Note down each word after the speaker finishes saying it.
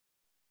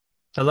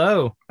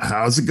Hello.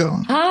 How's it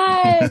going?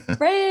 Hi,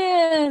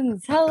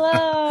 friends.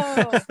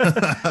 Hello.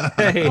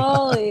 Hey,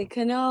 Holy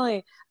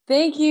cannoli.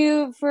 Thank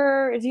you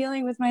for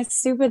dealing with my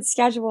stupid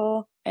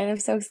schedule. And I'm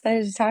so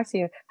excited to talk to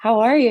you. How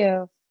are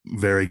you?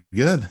 Very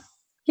good.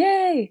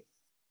 Yay.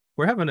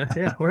 we're having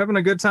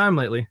a good time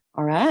lately.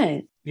 All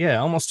right. Yeah,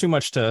 almost too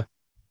much to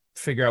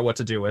figure out what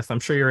to do with. I'm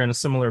sure you're in a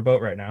similar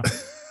boat right now.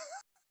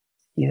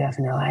 You have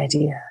no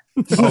idea.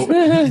 Oh,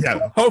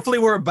 yeah. Hopefully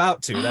we're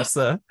about to. That's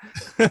the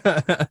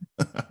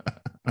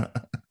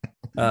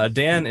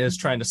Dan is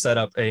trying to set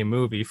up a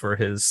movie for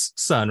his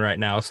son right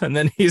now, and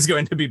then he's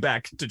going to be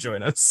back to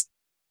join us.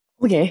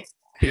 Okay.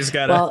 He's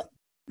got to Well,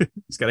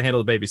 he's got to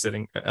handle the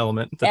babysitting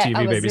element, the I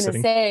TV was gonna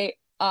babysitting. say,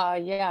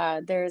 yeah,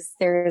 there's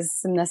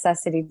some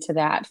necessity to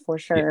that for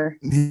Yeah. sure.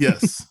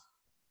 Yes.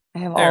 I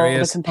have There he all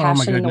the is. Oh my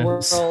compassion in the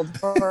goodness. world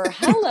for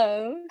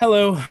hello,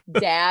 Hello.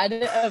 Dad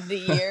of the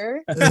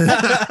Year.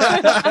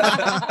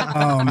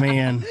 Oh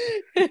man.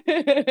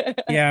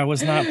 Yeah, I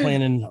was not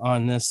planning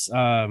on this.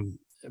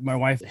 My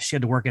wife, she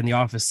had to work in the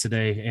office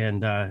today,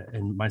 and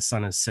my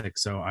son is sick,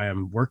 so I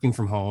am working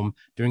from home,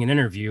 doing an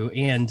interview,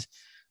 and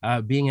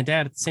being a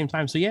dad at the same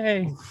time. So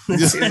yay!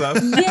 He's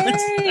a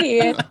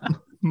Yay.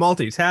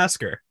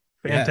 multitasker.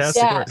 Yes.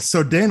 Fantastic Yeah. work.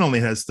 So Dan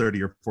only has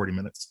 30 or 40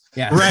 minutes.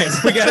 Yeah, Right.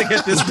 We got to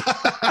get this.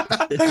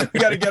 We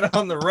got to get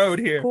on the road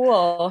here.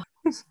 Cool.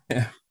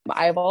 Yeah.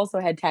 I've also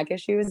had tech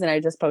issues, and I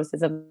just posted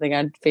something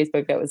on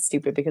Facebook that was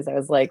stupid because I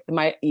was like,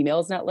 my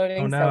email's not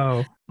loading. Oh So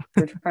no.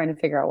 we're trying to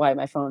figure out why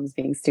my phone's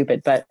being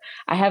stupid, but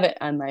I have it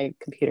on my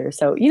computer.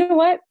 So you know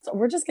what?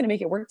 We're just gonna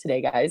make it work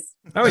today, guys.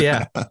 Oh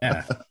yeah.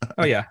 Yeah.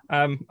 Oh yeah.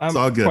 I'm It's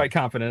all good. quite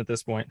confident at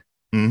this point.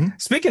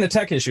 Mhm. Speaking of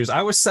tech issues,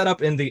 I was set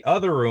up in the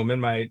other room in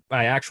my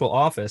actual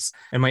office,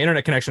 and my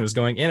internet connection was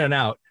going in and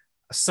out.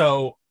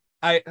 So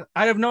I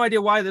have no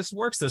idea why this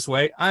works this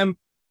way. I'm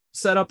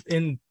set up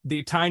in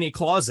the tiny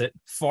closet,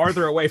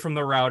 farther away from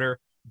the router,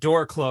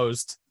 door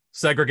closed,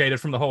 segregated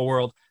from the whole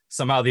world.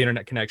 Somehow the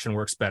internet connection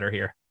works better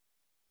here.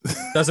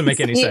 Doesn't make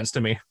any See, sense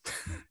to me.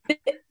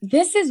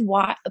 This is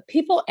why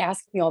people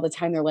ask me all the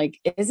time. They're like,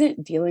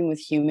 "Isn't dealing with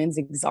humans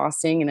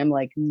exhausting?" And I'm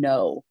like,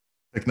 "No,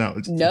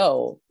 Technology.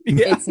 no,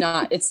 Yeah. it's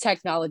not. It's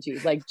technology.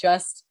 Like,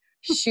 just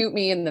shoot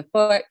me in the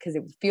foot because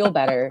it would feel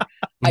better.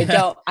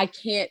 I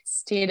can't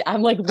stand.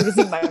 I'm like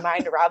losing my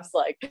mind. Rob's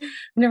like, I've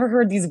never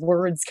heard these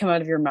words come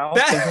out of your mouth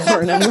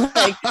before. And I'm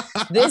like,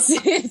 this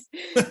is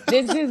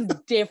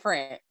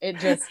different. It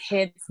just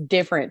hits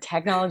different.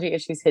 Technology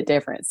issues hit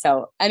different.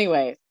 So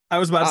anyway, I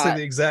was about to say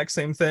the exact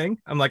same thing.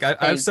 I'm like, I've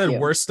Thank said you.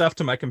 worse stuff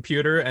to my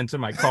computer and to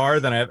my car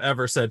than I've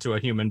ever said to a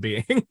human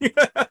being.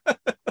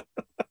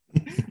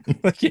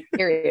 Like, I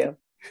hear you.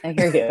 I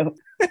hear you.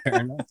 Fair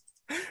enough.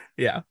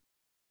 yeah.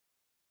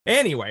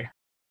 Anyway,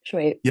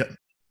 Wait. Yep.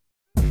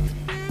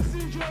 This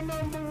is your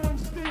number one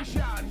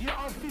station, your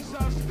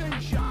official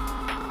station.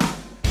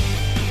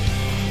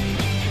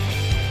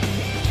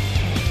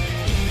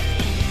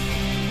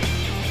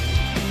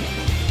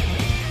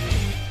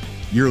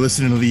 You're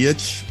listening to The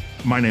Itch.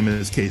 My name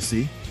is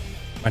Casey.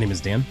 My name is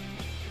Dan.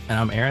 and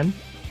I'm Aaron.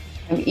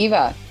 I'm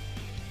Eva.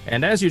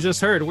 And as you just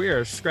heard, we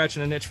are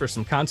scratching an itch for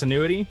some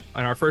continuity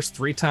on our first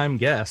three-time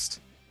guest.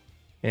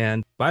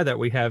 And by that,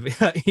 we have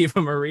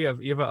Eva Marie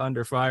of Eva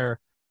Under Fire.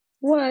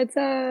 What's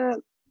up?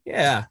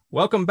 Yeah,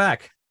 welcome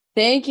back.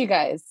 Thank you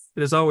guys.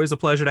 It is always a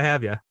pleasure to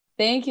have you.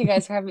 Thank you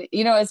guys for having me.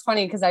 You know, it's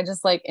funny because I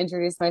just like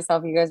introduced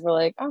myself. You guys were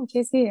like, "Oh, I'm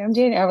Casey, I'm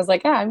Jane." I was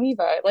like, "Yeah, I'm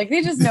Eva." Like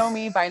they just know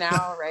me by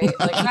now, right?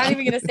 Like I'm not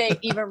even gonna say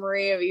Eva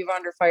Marie of Eva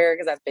Under Fire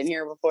because I've been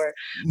here before.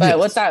 But Yes.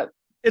 what's up?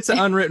 It's an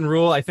unwritten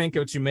rule. I think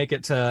once you make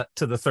it to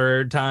the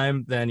third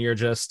time, then you're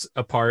just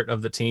a part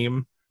of the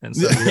team. And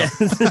so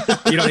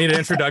you don't need an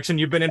introduction.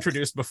 You've been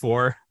introduced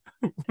before.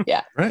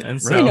 Right. And You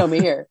so- know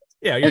me here.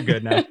 Yeah, you're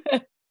good now.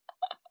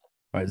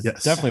 It's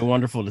Yes. definitely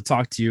wonderful to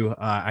talk to you.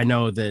 I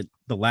know that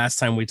the last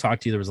time we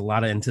talked to you, there was a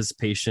lot of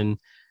anticipation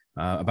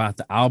about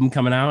the album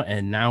coming out,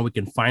 and now we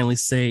can finally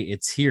say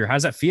it's here. How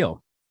does that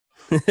feel?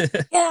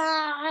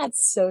 Yeah,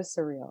 it's so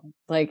surreal.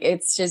 Like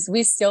it's just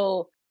we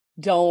still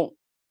don't.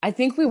 I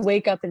think we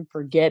wake up and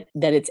forget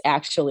that it's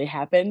actually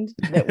happened.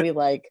 That we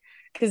like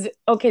because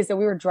okay, so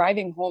we were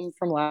driving home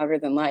from Louder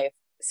Than Life.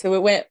 So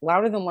it went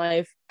Louder Than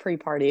Life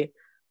pre-party,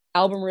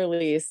 album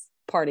release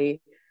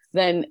party,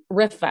 then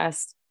Riff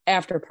Fest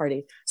after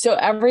party. So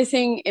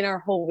everything in our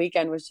whole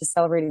weekend was just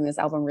celebrating this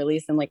album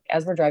release. And like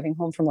as we're driving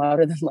home from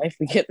Louder Than Life,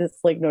 we get this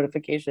like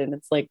notification.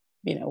 It's like,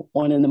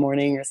 1 a.m.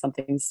 or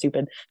something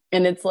stupid.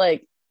 And it's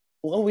like,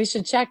 well, we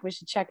should check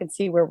and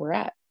see where we're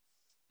at.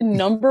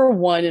 Number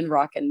 1 in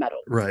rock and metal.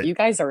 Right. You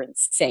guys are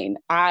insane.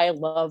 I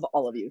love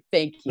all of you.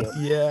 Thank you.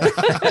 Yeah.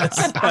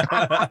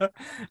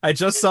 I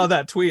just saw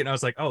that tweet and I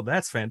was like, oh,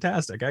 that's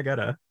fantastic. I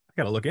gotta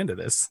look into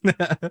this.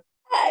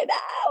 I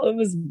know. It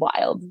was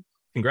wild.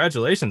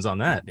 Congratulations on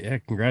that. Yeah,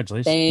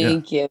 congratulations.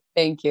 Thank you.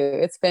 Thank you.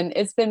 It's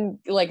been,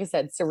 like I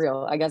said,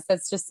 surreal. I guess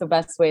that's just the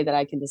best way that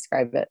I can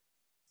describe it.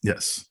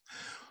 Yes.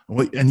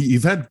 Well, and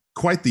you've had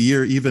quite the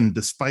year, even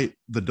despite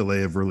the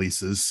delay of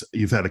releases.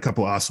 You've had a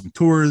couple awesome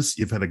tours.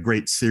 You've had a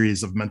great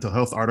series of mental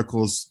health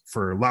articles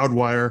for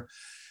Loudwire.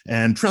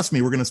 And trust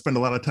me, we're going to spend a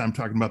lot of time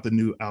talking about the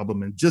new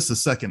album in just a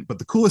second. But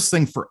the coolest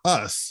thing for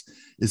us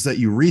is that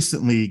you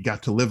recently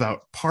got to live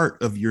out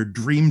part of your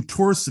dream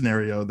tour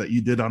scenario that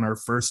you did on our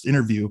first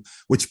interview,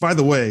 which, by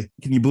the way,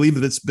 can you believe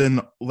that it's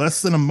been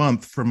less than a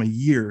month from a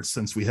year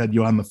since we had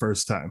you on the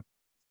first time?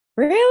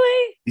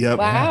 Really? Yep.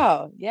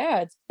 Wow.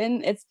 Yeah,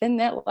 it's been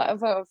that I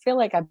feel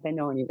like I've been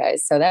knowing you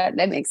guys, so that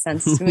makes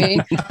sense to me.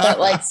 But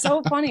like,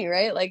 so funny,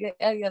 right? Like,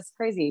 it's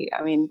crazy.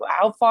 I mean,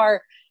 how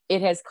far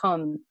it has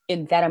come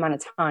in that amount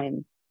of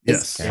time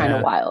is kind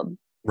of wild.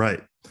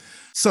 Right.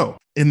 So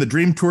in the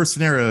dream tour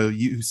scenario,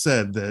 you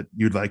said that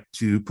you'd like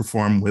to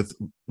perform with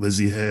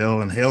Lizzie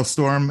Hale and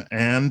Hailstorm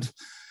and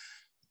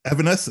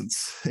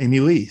Evanescence, Amy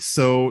Lee.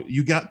 So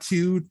you got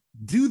to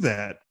do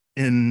that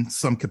in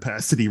some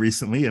capacity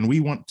recently, and we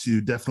want to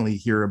definitely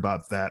hear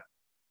about that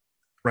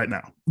right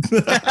now.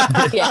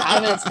 Yeah,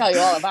 I'm going to tell you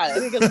all about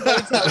it, because let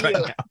me tell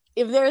you,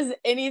 if there's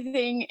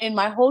anything in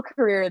my whole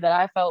career that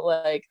I felt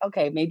like,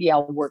 okay, maybe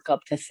I'll work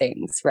up to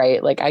things,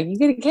 right? Like,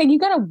 you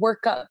got to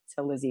work up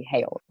to Lizzie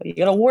Hale. You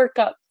got to work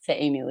up to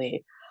Amy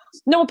Lee.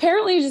 No,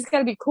 apparently you just got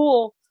to be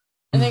cool,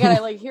 and they got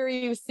to like hear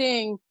you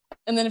sing.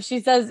 And then if she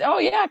says, oh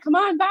yeah, come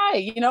on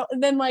by,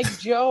 and then like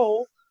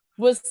Joe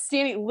was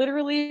standing,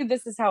 literally,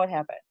 this is how it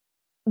happened.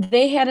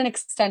 They had an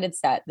extended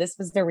set. This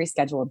was their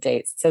rescheduled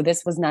dates. So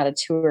this was not a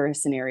tour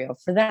scenario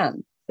for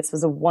them. This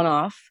was a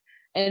one-off.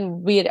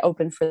 And we had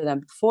opened for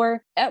them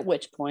before, at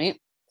which point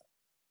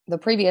the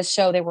previous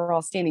show, they were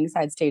all standing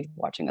side stage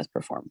watching us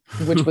perform,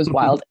 which was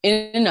wild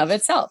in and of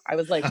itself. I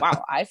was like,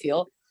 wow, I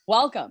feel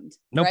welcomed.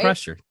 No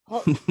pressure.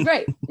 Well,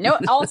 right. No,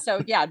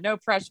 also, yeah, no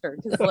pressure.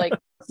 Because like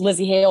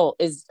Lizzie Hale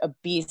is a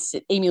beast.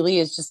 Amy Lee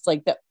is just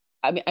like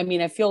I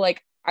mean, I feel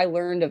like I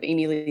learned of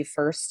Amy Lee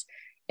first.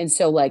 And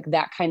so like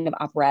that kind of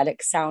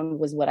operatic sound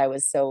was what I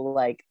was so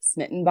like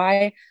smitten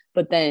by.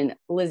 But then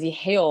Lizzie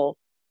Hale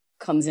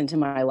comes into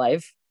my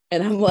life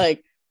and I'm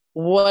like,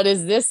 what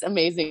is this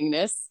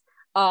amazingness?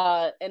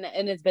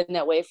 And it's been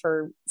that way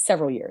for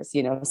several years,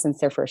 since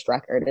their first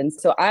record. And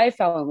so I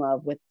fell in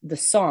love with the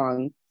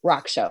song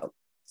Rock Show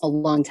a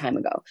long time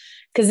ago,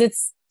 because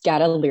it's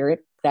got a lyric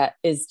that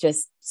is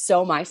just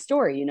so my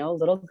story,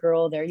 little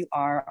girl, there you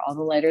are, all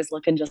the lighters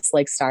looking just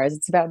like stars.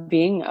 It's about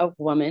being a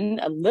woman,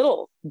 a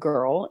little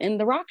girl in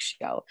the rock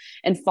show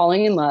and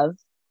falling in love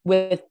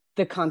with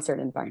the concert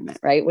environment,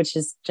 right? Which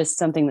is just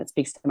something that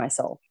speaks to my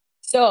soul.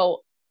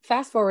 So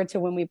fast forward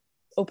to when we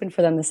opened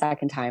for them the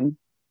second time.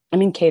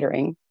 I'm in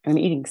catering. I'm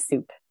eating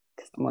soup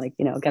because I'm like,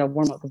 got to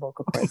warm up the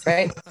vocal cords,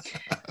 right?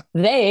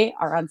 They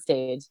are on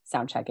stage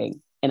sound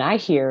checking, and I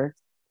hear,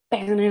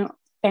 bow,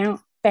 bow,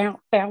 bow,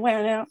 bow,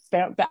 bow,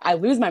 bow, bow. I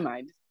lose my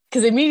mind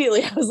because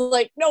immediately I was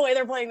like, no way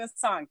they're playing this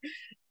song.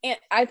 And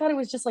I thought it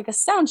was just like a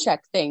sound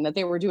check thing that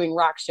they were doing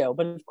rock show.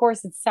 But of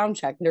course it's sound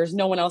check. There's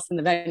no one else in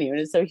the venue.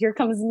 And so here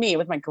comes me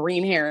with my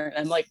green hair. And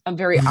I'm like, I'm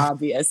very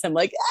obvious. I'm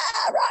like,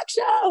 rock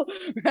show.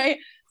 Right.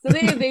 So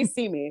they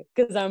see me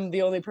because I'm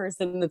the only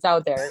person that's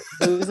out there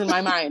losing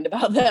my mind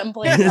about them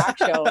playing rock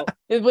show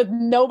with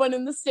no one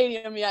in the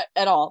stadium yet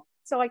at all.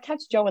 So I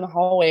catch Joe in the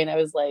hallway and I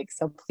was like,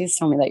 so please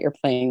tell me that you're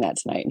playing that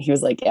tonight. And he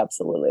was like,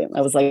 absolutely.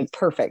 I was like,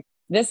 perfect.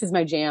 This is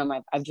my jam.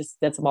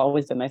 That's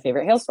always been my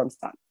favorite Hailstorm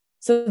song.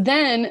 So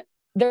then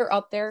they're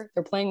up there,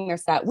 they're playing their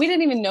set. We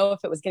didn't even know if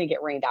it was going to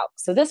get rained out.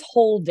 So this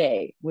whole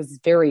day was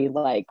very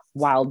like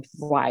wild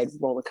ride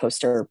roller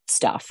coaster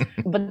stuff,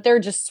 but they're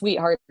just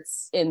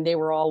sweethearts. And they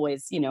were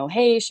always,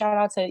 hey, shout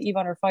out to Eve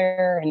Under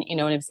Fire. And, and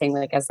I'm saying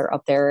like, as they're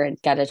up there,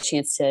 and got a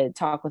chance to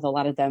talk with a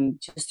lot of them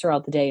just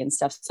throughout the day and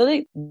stuff. So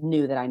they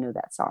knew that I knew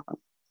that song.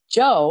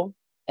 Joe,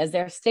 as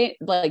they're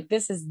like,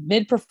 this is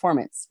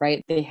mid-performance,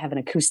 right? They have an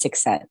acoustic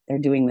set. They're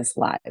doing this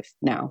live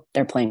now.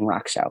 They're playing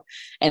rock show.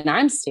 And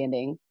I'm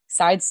standing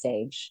side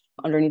stage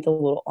underneath a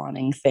little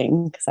awning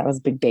thing because I was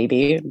a big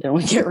baby. Didn't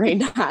want to get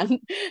rained on.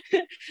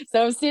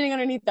 So I'm standing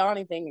underneath the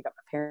awning thing. I got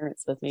my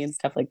parents with me and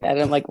stuff like that.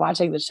 And I'm like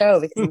watching the show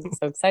because I'm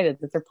so excited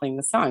that they're playing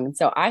the song. And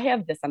so I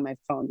have this on my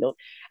phone.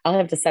 I'll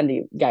have to send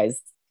you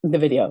guys the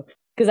video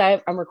because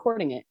I'm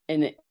recording it.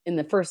 And in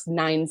the first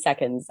 9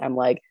 seconds, I'm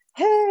like,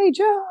 hey,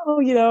 Joe,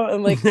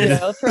 and like,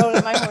 throwing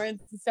in my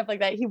horns and stuff like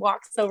that. He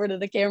walks over to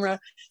the camera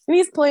and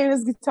he's playing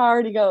his guitar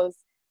and he goes,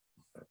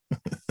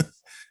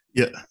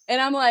 yeah.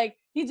 And I'm like,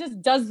 he just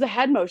does the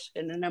head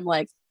motion. And I'm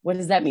like, what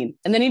does that mean?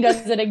 And then he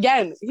does it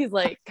again. He's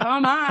like,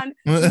 come on.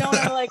 And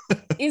I'm like,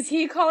 is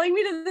he calling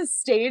me to the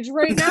stage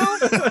right now?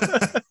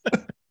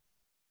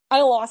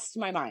 I lost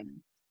my mind.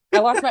 I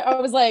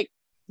was like,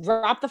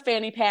 drop the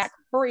fanny pack,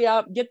 hurry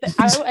up,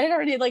 I had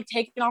already like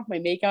taken off my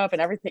makeup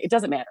and everything. It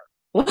doesn't matter.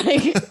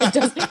 Like,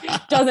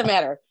 it doesn't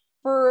matter.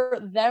 For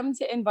them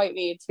to invite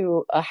me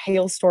to a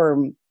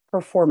Hailstorm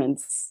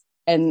performance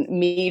and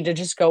me to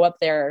just go up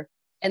there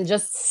and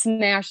just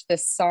smash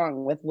this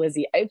song with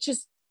Lizzie, it's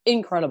just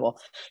incredible.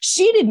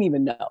 She didn't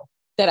even know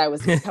that I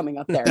was coming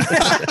up there.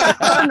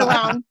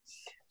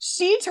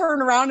 She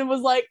turned around and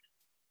was like,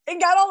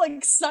 and got all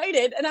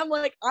excited. And I'm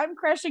like, I'm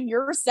crashing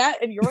your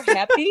set and you're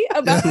happy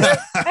about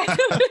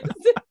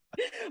it.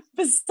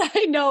 But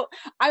side note,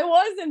 I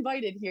was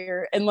invited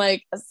here, and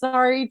like,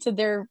 sorry to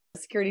their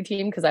security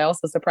team because I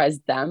also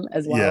surprised them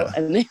as well. Yeah.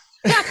 And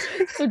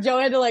so Joe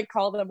had to like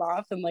call them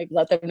off and like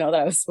let them know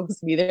that I was supposed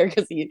to be there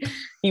because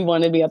he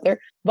wanted me up there.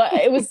 But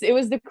it was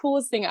the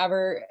coolest thing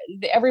ever.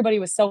 Everybody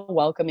was so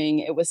welcoming.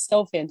 It was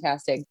so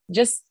fantastic.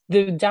 Just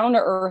the down to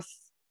earth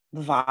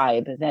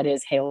vibe that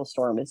is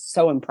Hailstorm is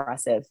so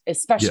impressive,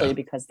 especially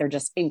because they're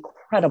just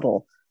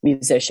incredible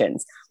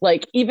musicians,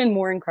 like even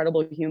more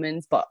incredible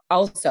humans. But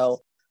also,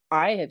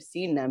 I have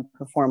seen them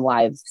perform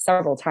live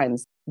several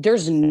times.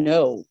 There's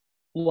no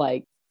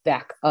like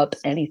back up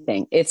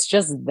anything. It's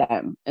just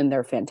them, and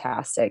they're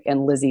fantastic.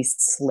 And Lizzie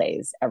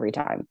slays every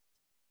time.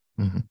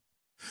 Mm-hmm.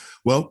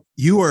 Well,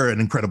 you are an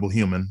incredible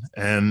human.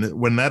 And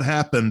when that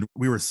happened,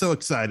 we were so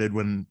excited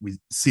when we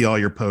see all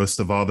your posts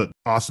of all the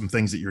awesome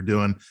things that you're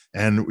doing.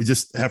 And we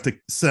just have to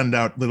send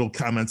out little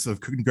comments of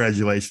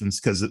congratulations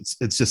because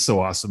it's just so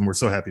awesome. We're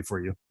so happy for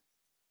you.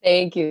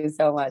 Thank you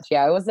so much.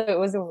 Yeah, it was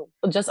a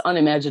just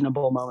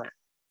unimaginable moment.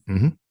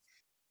 Mm-hmm.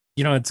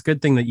 You know, it's a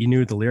good thing that you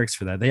knew the lyrics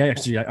for that. They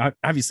actually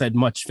obviously had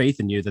much faith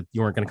in you that you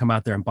weren't going to come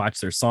out there and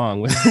botch their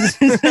song.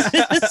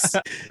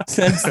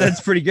 That's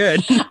pretty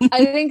good.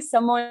 I think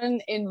someone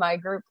in my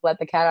group let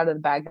the cat out of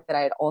the bag that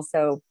I had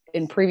also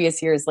in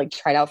previous years like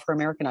tried out for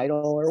American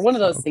Idol or one of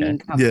those singing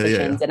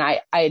competitions, and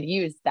I had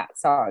used that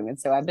song, and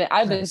so I've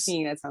been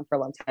singing that song for a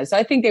long time. So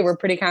I think they were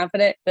pretty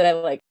confident that I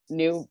like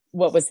knew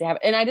what was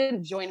happening, and I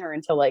didn't join her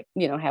until like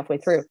halfway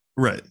through.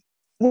 Right.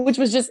 Which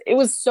was just, it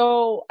was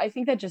so, I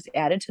think that just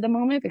added to the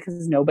moment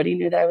because nobody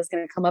knew that I was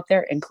going to come up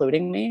there,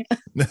 including me.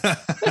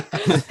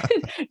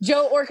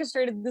 Joe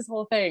orchestrated this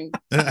whole thing.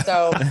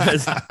 So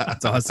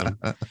that's awesome.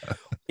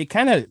 It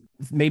kind of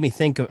made me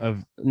think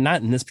of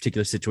not in this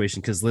particular situation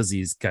because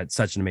Lizzie's got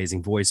such an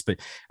amazing voice, but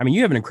I mean,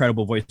 you have an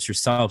incredible voice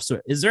yourself. So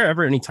is there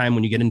ever any time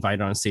when you get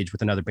invited on stage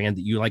with another band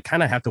that you like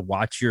kind of have to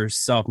watch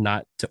yourself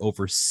not to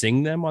over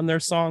sing them on their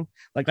song?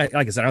 Like I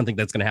said, I don't think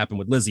that's going to happen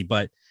with Lizzie,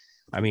 but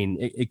I mean,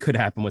 it could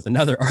happen with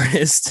another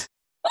artist.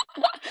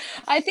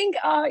 I think,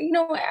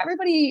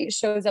 everybody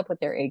shows up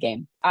with their A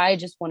game. I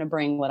just want to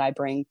bring what I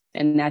bring.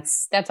 And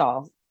that's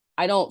all.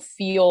 I don't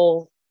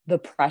feel the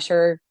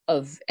pressure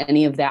of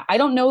any of that. I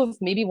don't know if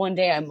maybe one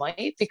day I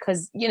might,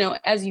 because,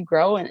 as you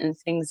grow and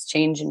things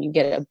change and you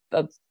get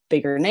a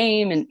bigger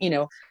name and,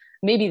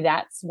 maybe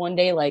that's one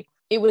day. Like,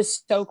 it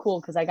was so cool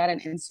because I got an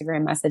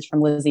Instagram message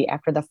from Lizzie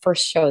after the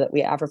first show that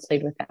we ever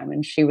played with them.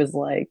 And she was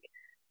like,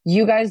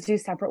 you guys do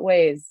separate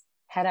ways.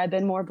 Had I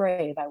been more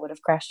brave, I would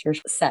have crashed your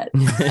set.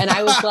 And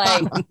I was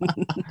like,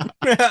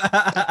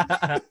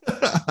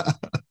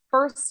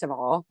 first of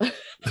all,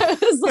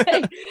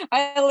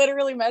 I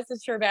literally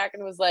messaged her back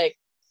and was like,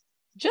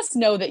 just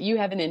know that you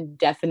have an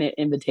indefinite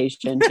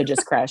invitation to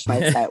just crash my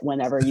set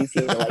whenever you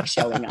feel like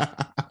showing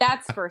up.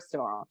 That's first of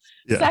all.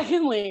 Yeah.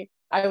 Secondly,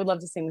 I would love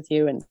to sing with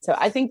you. And so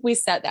I think we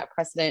set that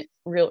precedent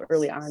real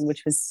early on,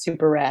 which was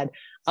super rad.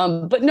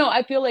 But no,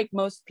 I feel like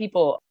most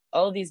people,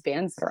 all of these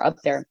bands that are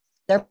up there,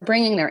 they're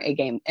bringing their A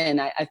game. And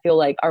I feel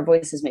like our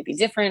voices may be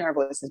different. Our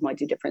voices might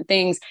do different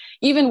things.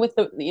 Even with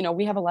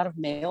we have a lot of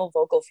male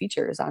vocal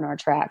features on our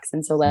tracks.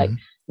 And so like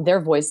their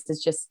voice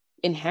is just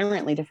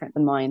inherently different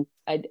than mine.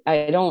 I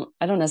don't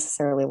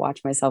necessarily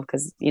watch myself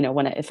because,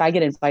 if I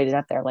get invited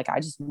up there, like, I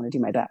just want to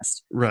do my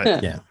best.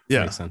 Right. Yeah.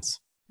 Makes sense.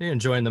 You're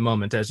enjoying the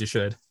moment as you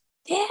should.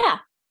 Yeah.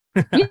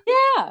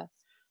 Yeah.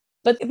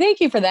 But thank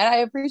you for that. I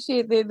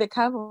appreciate the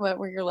compliment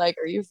where you're like,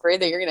 are you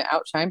afraid that you're going to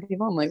outshine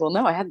people? I'm like, well,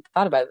 no, I hadn't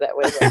thought about it that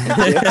way.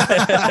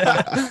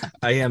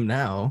 I am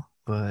now,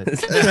 but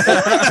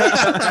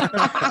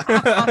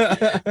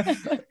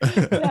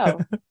no,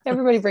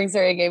 everybody brings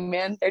their A game,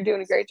 man. They're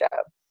doing a great job.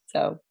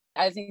 So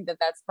I think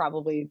that's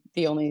probably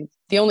the only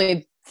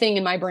thing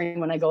in my brain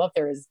when I go up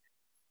there is,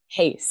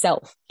 hey,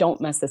 self,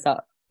 don't mess this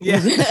up. Yeah.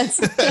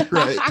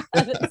 Right.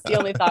 That's the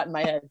only thought in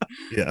my head.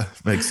 Yeah,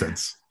 makes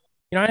sense.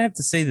 I have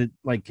to say that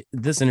like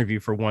this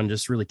interview for one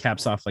just really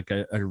caps off like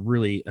a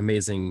really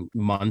amazing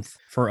month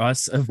for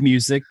us of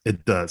music.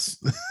 It does.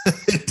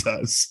 It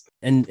does.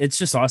 And it's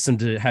just awesome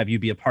to have you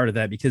be a part of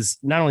that because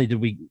not only did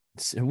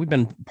we've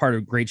been part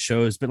of great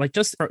shows, but like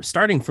just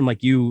starting from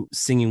like you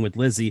singing with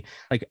Lizzie,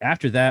 like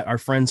after that, our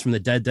friends from the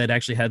Dead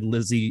actually had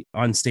Lizzie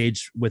on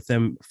stage with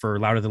them for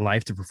Louder Than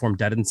Life to perform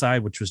Dead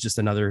Inside, which was just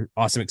another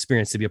awesome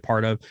experience to be a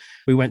part of.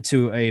 We went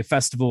to a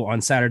festival on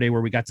Saturday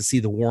where we got to see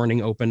The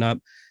Warning open up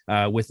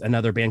with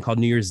another band called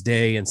New Year's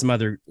Day and some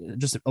other,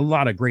 just a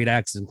lot of great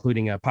acts,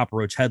 including Papa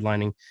Roach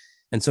headlining.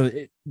 And so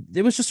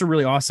it was just a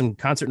really awesome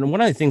concert. And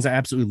one of the things I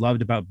absolutely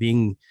loved about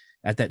being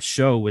at that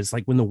show was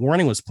like when The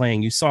Warning was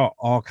playing, you saw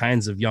all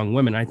kinds of young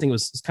women. I think it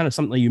was kind of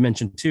something that you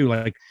mentioned too,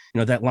 like,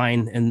 that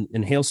line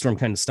in Hailstorm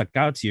kind of stuck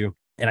out to you.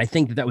 And I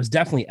think that was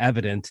definitely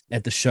evident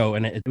at the show.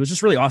 And it was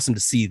just really awesome to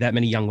see that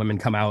many young women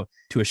come out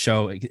to a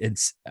show.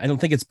 I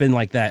don't think it's been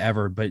like that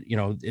ever, but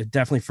it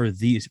definitely for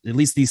at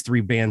least these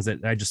three bands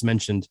that I just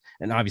mentioned,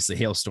 and obviously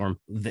Hailstorm,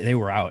 they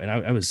were out. And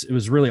it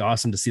was really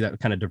awesome to see that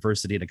kind of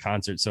diversity at a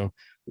concert. So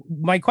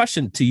my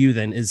question to you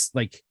then is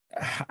like,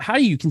 how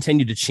do you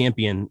continue to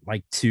champion,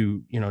 like,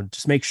 to,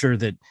 just make sure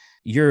that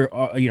you're,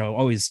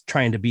 always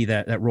trying to be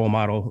that role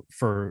model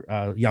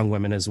for young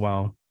women as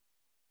well?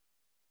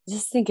 I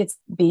just think it's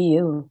be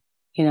you.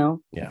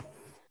 Yeah.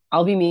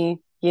 I'll be me.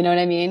 You know what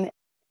I mean?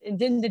 And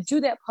then to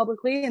do that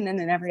publicly, and then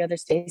in every other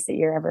space that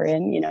you're ever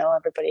in,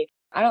 everybody.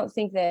 I don't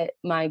think that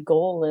my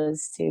goal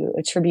is to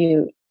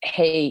attribute,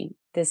 hey,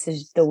 this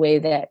is the way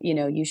that,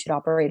 you should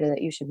operate or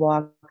that you should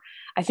walk.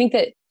 I think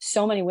that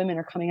so many women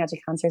are coming out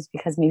to concerts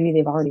because maybe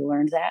they've already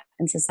learned that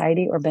in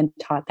society or been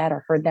taught that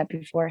or heard that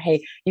before.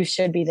 Hey, you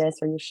should be this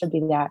or you should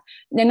be that.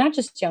 And not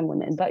just young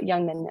women, but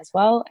young men as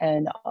well.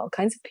 And all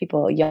kinds of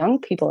people, young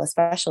people,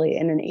 especially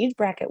in an age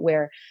bracket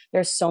where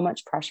there's so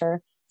much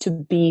pressure to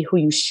be who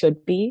you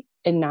should be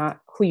and not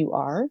who you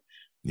are.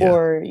 Yeah.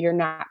 Or you're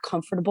not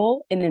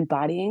comfortable in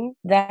embodying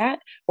that,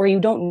 or you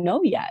don't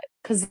know yet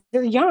because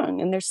they're young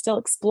and they're still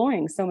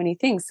exploring so many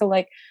things. So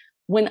like,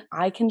 when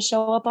I can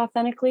show up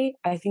authentically,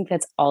 I think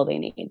that's all they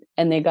need.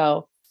 And they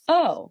go,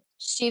 oh,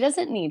 she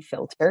doesn't need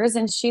filters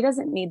and she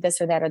doesn't need this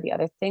or that or the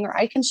other thing. Or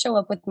I can show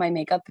up with my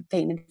makeup and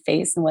painted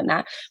face and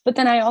whatnot. But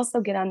then I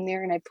also get on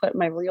there and I put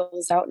my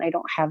reels out and I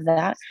don't have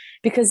that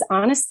because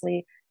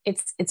honestly,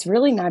 it's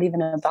really not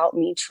even about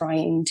me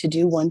trying to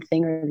do one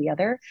thing or the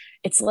other.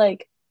 It's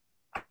like,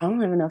 I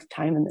don't have enough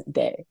time in the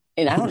day.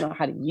 And I don't know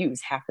how to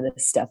use half of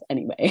this stuff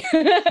anyway,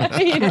 but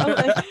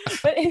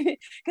because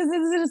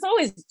it's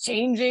always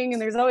changing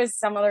and there's always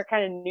some other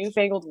kind of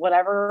newfangled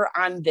whatever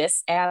on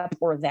this app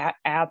or that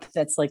app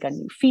that's like a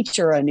new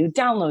feature, a new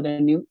download,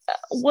 a new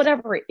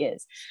whatever it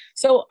is.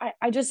 So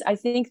I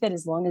think that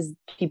as long as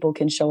people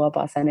can show up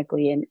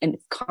authentically and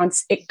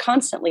it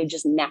constantly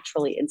just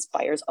naturally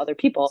inspires other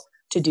people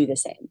to do the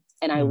same.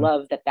 And I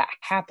love that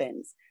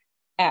happens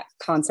at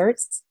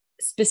concerts,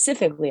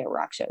 specifically at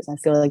rock shows. I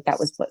feel like that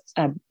was what,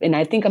 and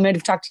I think I might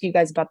have talked to you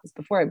guys about this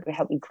before. It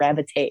helped me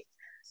gravitate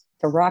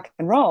to rock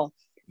and roll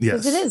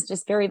because it is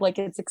just very like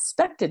it's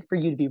expected for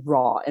you to be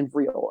raw and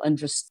real and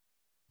just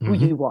who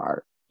you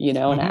are, and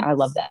I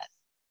love that.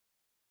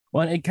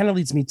 Well, it kind of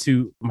leads me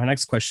to my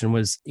next question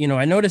was,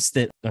 I noticed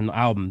that on the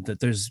album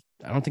that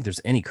I don't think there's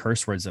any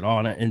curse words at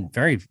all, and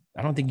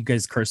I don't think you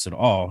guys curse at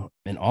all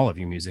in all of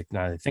your music.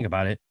 Now that I think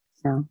about it.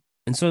 Yeah.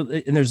 And so,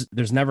 and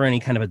there's never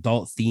any kind of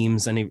adult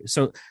themes.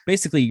 So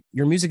basically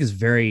your music is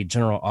very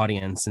general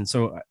audience. And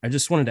so I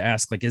just wanted to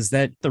ask, like, is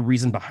that the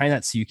reason behind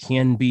that? So you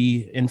can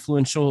be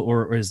influential,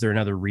 or is there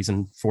another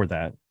reason for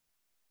that?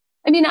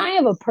 I mean, I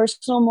have a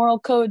personal moral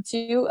code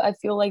too. I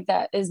feel like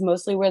that is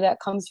mostly where that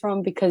comes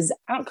from because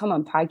I don't come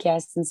on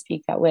podcasts and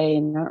speak that way.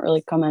 And I don't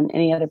really come on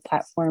any other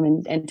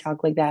platform and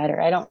talk like that.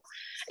 Or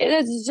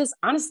it's just,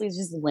 honestly, it's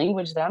just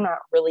language that I'm not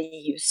really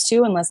used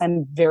to unless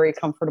I'm very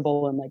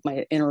comfortable in like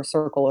my inner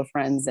circle of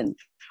friends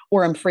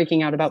or I'm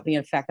freaking out about the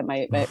fact that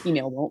my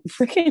email won't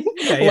freaking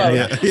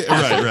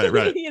load.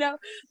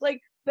 Right.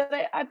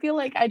 But I feel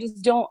like I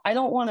don't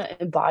want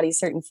to embody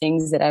certain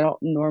things that I don't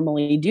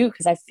normally do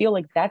because I feel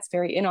like that's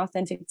very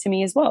inauthentic to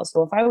me as well.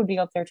 So if I would be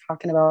up there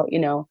talking about,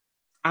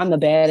 I'm the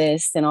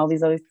baddest and all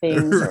these other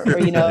things, or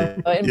preaching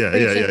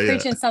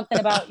something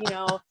about,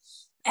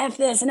 F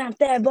this and F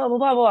that, blah, blah,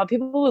 blah, blah.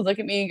 People would look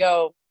at me and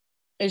go,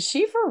 is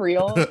she for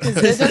real? Because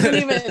it doesn't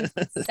even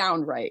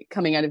sound right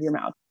coming out of your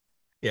mouth.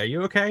 Yeah,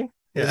 you okay?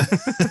 Yeah.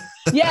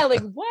 Yeah,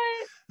 like what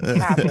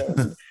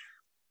happened?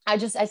 I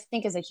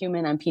think as a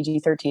human, I'm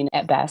PG-13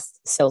 at best.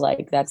 So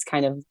like,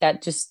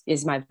 that just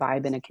is my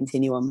vibe in a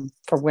continuum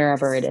for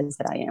wherever it is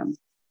that I am.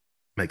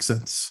 Makes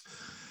sense.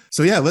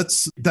 So yeah,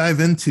 let's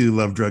dive into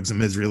Love, Drugs, and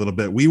Misery a little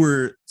bit. We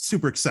were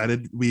super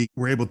excited. We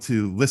were able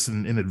to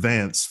listen in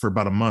advance for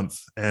about a month.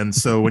 And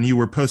so when you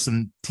were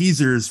posting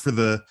teasers for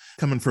the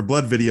Coming for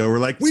Blood video, we're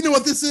like, we know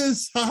what this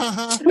is.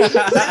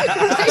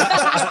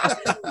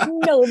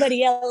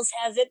 Nobody else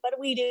has it, but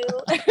we do.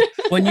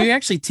 When you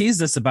actually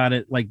teased us about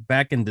it, like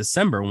back in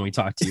December when we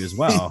talked to you as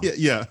well.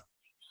 Yeah.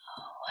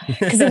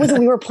 Because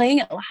we were playing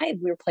it live.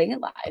 We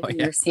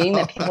were seeing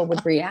that people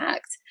would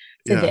react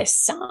to this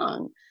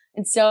song.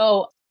 And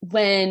so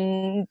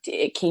when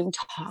it came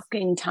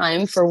talking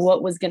time for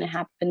what was going to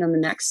happen on the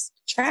next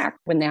track,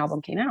 when the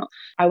album came out,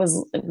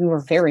 we were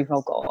very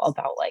vocal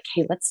about like,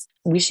 hey,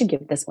 we should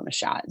give this one a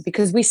shot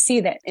because we see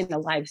that in a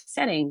live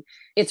setting,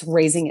 it's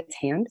raising its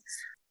hand.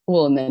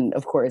 Well, and then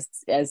of course,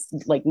 as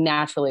like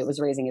naturally it was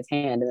raising its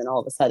hand. And then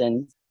all of a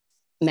sudden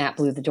Matt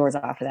blew the doors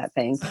off of that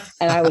thing.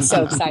 And I was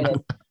so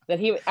excited that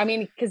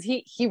because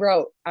he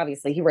wrote,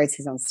 obviously he writes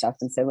his own stuff.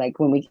 And so like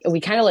when we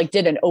kind of like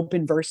did an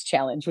open verse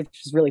challenge, which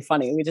was really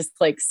funny. We just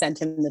like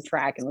sent him the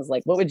track and was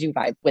like, what would you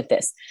vibe with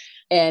this?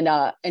 And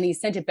he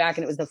sent it back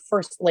and it was the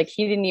first, like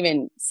he didn't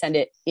even send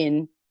it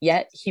in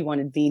yet. He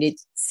wanted me to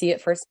see it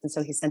first. And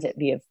so he sent it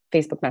via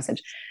Facebook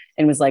message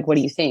and was like, what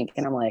do you think?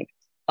 And I'm like,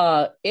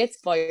 it's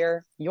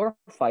fire, you're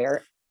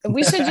fire.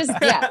 We should just,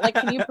 like,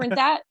 can you print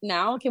that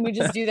now? Can we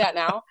just do that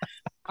now?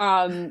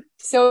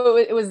 So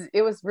it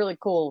was really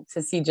cool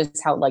to see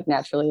just how like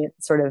naturally it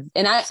sort of,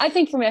 and I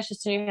think From Ashes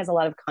to New has a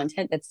lot of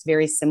content that's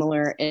very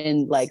similar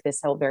in like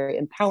this whole very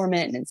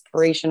empowerment and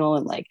inspirational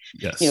and like,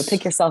 Yes.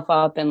 pick yourself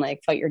up and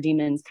like fight your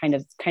demons kind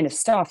of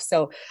stuff.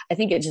 So I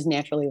think it just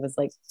naturally was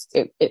like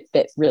it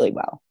fit really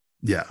well.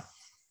 Yeah.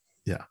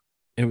 Yeah.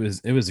 It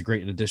was a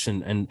great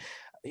addition. And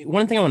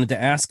one thing I wanted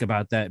to ask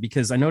about that,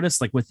 because I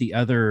noticed like with the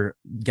other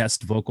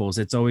guest vocals,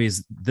 it's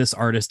always this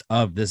artist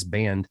of this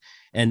band.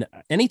 And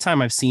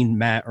anytime I've seen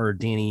Matt or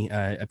Danny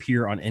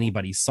appear on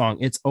anybody's song,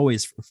 it's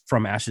always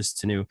From Ashes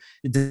to New.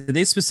 Did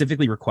they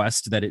specifically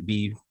request that it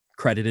be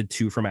credited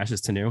to From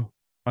Ashes to New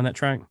on that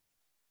track?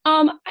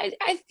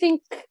 I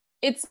think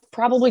it's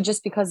probably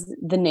just because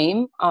the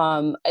name.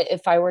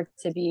 If I were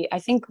to be, I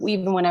think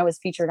even when I was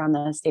featured on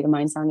the State of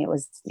Mind song, it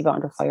was Eva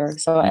Under Fire.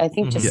 So I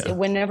think just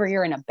whenever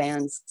you're in a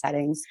band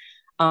setting,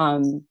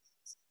 that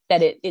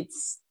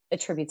it's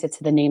attributes it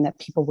to the name that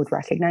people would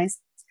recognize,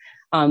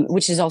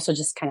 which is also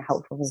just kind of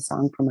helpful for the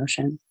song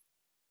promotion.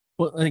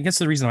 Well, I guess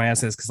the reason I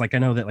ask is because like I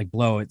know that like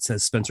Blow, it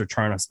says Spencer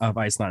Charnas of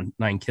Ice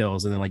Nine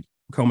Kills, and then like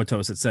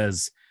Comatose, it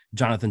says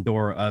Jonathan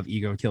Dorr of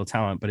Ego Kill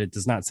Talent, but it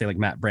does not say like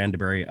Matt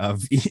Brandenbury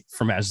of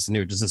From Ashes to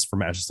New. It just says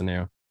From Ashes to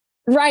New.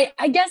 Right.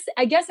 I guess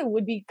it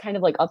would be kind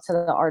of like up to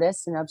the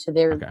artist and up to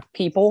their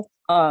people,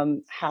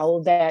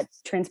 how that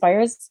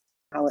transpires,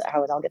 how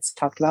it all gets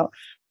talked about.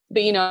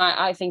 But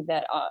I think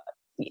that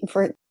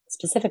for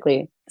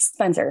specifically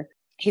Spencer,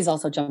 he's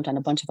also jumped on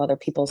a bunch of other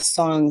people's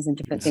songs and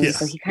different things.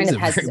 So he kind of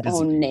has his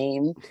own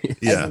name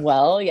as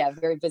well. Yeah,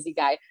 very busy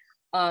guy.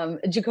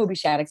 Jacoby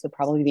Shaddix would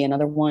probably be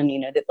another one,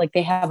 that like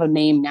they have a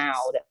name now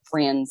that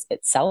brands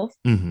itself.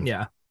 Mm-hmm.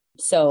 Yeah.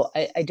 So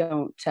I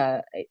don't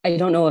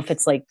know if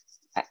it's like,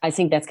 I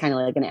think that's kind of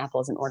like an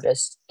apples and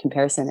oranges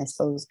comparison, I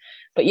suppose.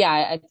 But yeah,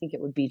 I think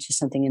it would be just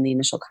something in the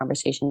initial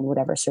conversation,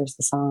 whatever serves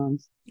the song.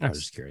 I was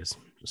just curious.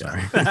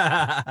 Sorry.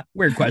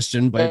 Weird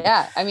question, but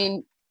yeah, I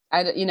mean,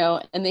 and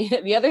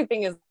the other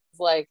thing is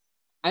like,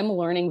 I'm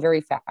learning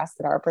very fast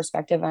that our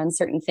perspective on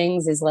certain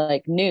things is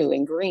like new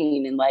and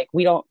green. And like,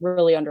 we don't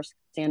really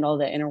understand all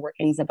the inner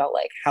workings about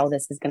like how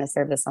this is going to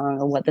serve the song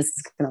or what this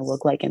is going to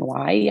look like and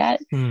why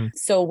yet.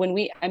 So when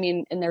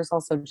and there's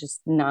also just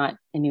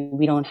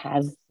we don't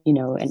have,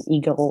 an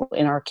ego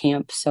in our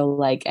camp. So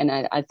like, and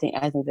I think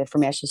that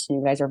From Ashes to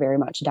New guys are very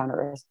much down to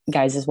earth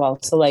guys as well.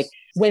 So like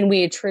when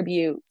we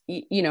attribute,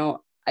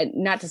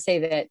 not to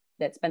say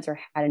that Spencer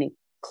had any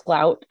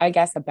clout, I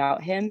guess,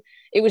 about him,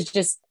 it was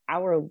just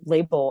our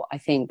label. I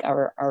think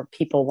our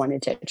people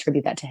wanted to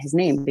attribute that to his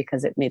name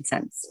because it made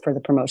sense for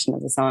the promotion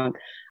of the song.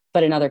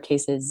 But in other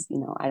cases,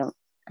 I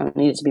don't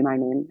need it to be my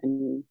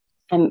name,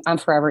 and I'm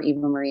forever Eva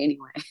Marie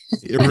anyway.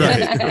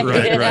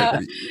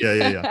 right.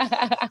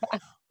 Yeah.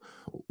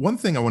 One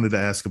thing I wanted to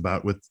ask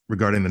about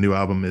regarding the new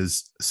album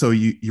is, so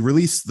you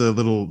released the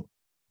little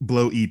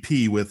Blow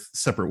EP with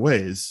Separate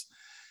Ways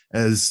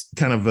as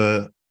kind of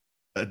a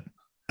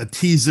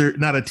teaser,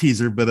 not a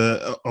teaser, but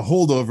a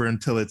holdover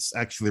until it's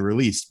actually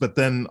released. But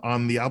then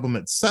on the album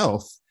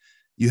itself,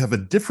 you have a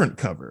different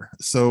cover.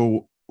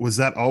 So was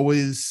that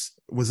always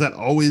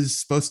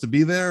supposed to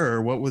be there,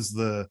 or what was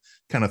the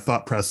kind of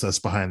thought process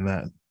behind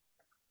that?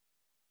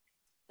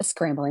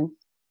 Scrambling.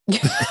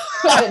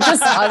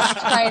 Just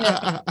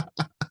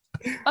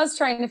us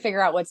trying to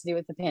figure out what to do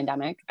with the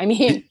pandemic. I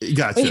mean,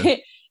 gotcha.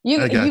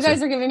 You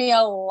guys are giving me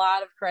a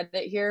lot of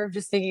credit here,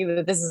 just thinking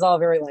that this is all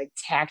very like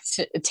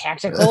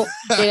tactical,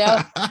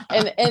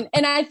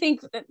 and I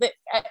think that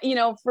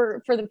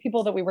for the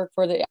people that we work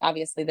for,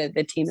 obviously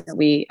the team that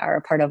we are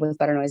a part of with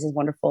Better Noise is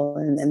wonderful,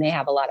 and they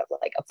have a lot of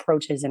like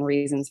approaches and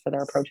reasons for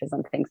their approaches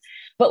on things,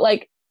 but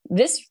like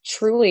this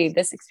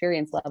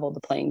experience leveled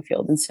the playing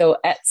field. And so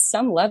at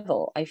some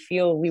level, I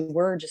feel we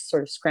were just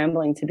sort of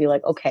scrambling to be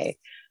like, okay,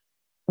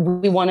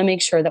 we want to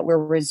make sure that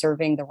we're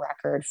reserving the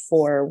record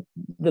for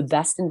the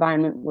best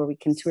environment where we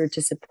can tour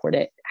to support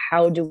it.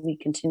 How do we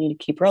continue to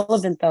keep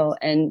relevant though,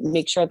 and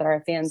make sure that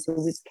our fans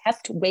who we've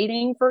kept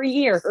waiting for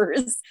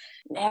years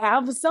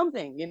have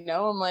something,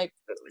 I'm like,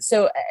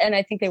 so, and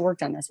I think they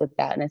worked on us with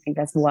that. And I think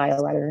that's why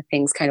a lot of the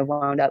things kind of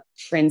wound up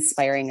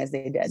transpiring as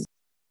they did.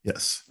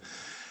 Yes.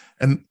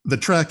 And the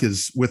track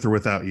is With or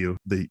Without You,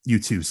 the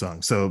U2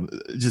 song. So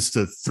just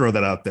to throw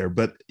that out there,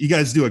 but you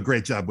guys do a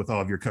great job with all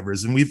of your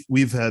covers. And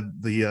we've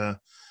had the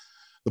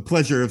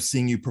pleasure of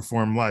seeing you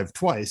perform live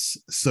twice.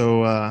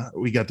 So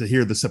we got to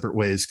hear the Separate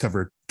Ways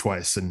cover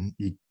twice, and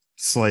you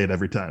slay it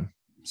every time.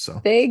 So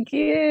thank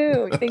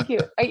you.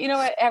 You know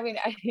what? I mean,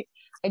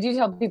 I do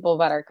tell people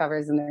about our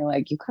covers, and they're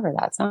like, you cover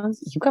that song?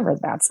 You cover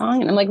that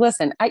song? And I'm like,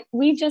 listen,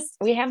 we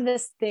have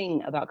this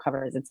thing about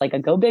covers. It's like a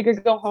go big or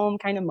go home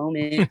kind of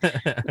moment.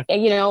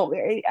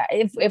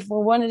 If we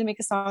wanted to make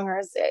a song,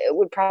 it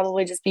would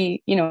probably just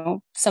be,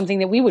 something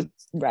that we would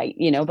write,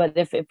 but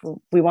if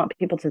we want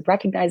people to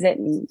recognize it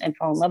and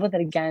fall in love with it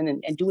again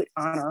and do it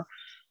honor,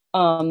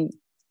 I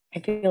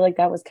feel like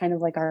that was kind of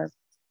like our,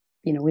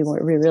 we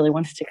really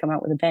wanted to come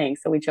out with a bang.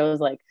 So we chose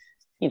like,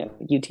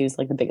 U2's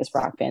like the biggest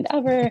rock band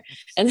ever.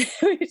 And then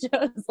we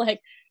chose like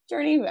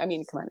journey. I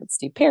mean, come on, it's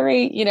Steve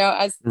Perry,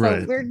 so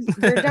Right. we're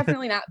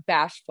definitely not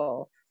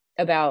bashful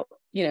about,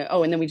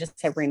 oh, and then we just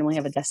randomly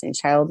have a Destiny's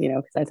Child,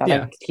 because I thought I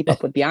Yeah. could keep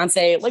up with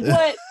Beyonce. Like,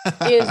 what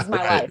is my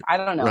Right. life? I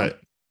don't know.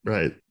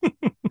 Right.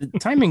 The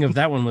timing of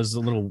that one was a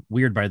little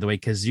weird, by the way,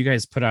 because you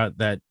guys put out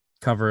that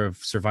cover of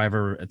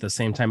Survivor at the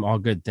same time. All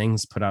Good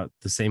Things put out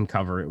the same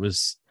cover. It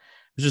was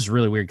just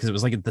really weird because it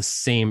was like at the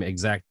same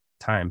exact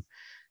time.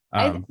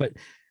 But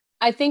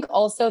I think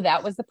also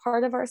that was the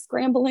part of our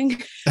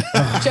scrambling.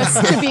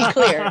 Just to be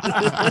clear.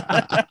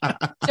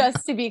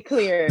 Just to be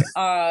clear.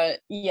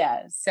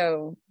 Yeah.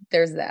 So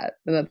there's that.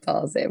 And that's all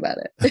I'll say about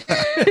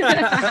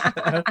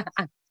it.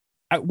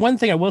 One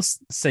thing I will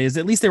say is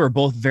at least they were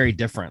both very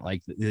different.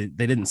 Like they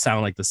didn't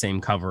sound like the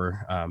same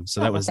cover.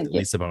 So that was at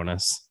least a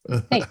bonus.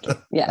 Thank you.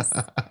 Yes.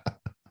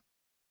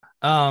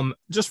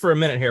 Just for a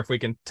minute here, if we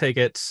can take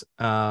it,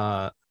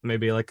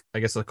 maybe like, I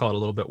guess I'll call it a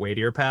little bit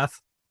weightier path.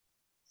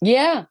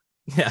 Yeah.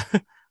 Yeah.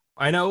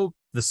 I know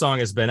the song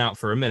has been out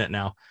for a minute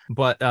now,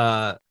 but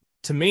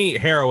to me,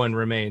 Heroin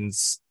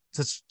remains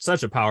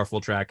such a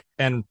powerful track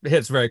and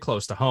hits very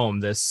close to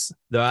home. The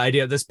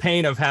idea of this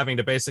pain of having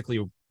to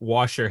basically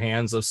wash your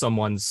hands of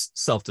someone's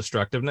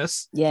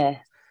self-destructiveness. Yeah.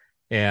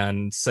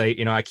 And say,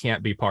 I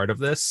can't be part of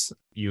this.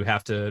 You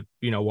have to,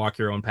 walk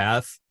your own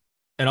path.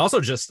 And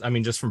also just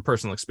from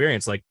personal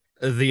experience, like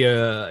the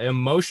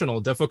emotional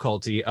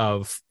difficulty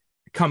of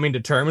coming to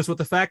terms with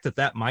the fact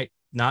that might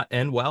not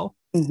end well.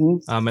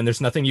 Mm-hmm. And there's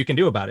nothing you can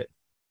do about it.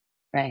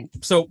 Right.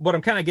 So what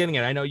I'm kind of getting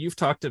at, I know you've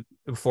talked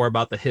before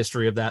about the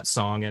history of that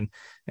song,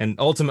 and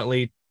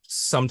ultimately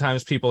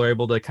sometimes people are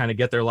able to kind of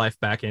get their life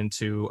back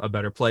into a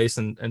better place,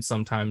 and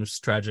sometimes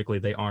tragically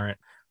they aren't.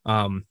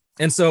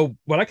 And so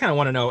what I kind of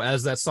want to know,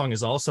 as that song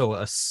is also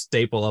a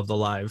staple of the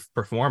live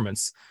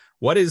performance,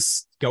 what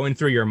is going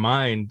through your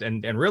mind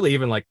and really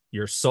even like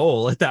your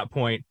soul at that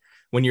point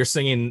when you're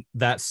singing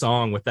that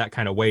song with that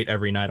kind of weight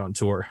every night on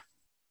tour?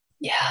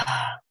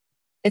 Yeah.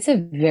 It's a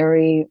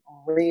very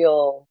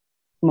real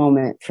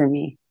moment for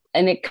me.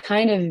 And it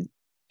kind of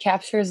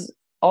captures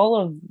all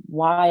of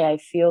why I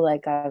feel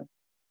like I've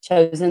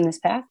chosen this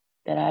path,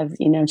 that I've,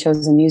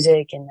 chosen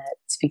music, and that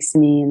speaks to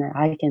me, and that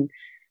I can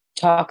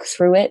talk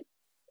through it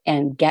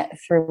and get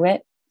through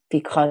it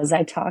because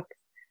I talk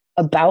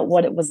about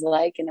what it was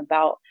like and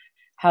about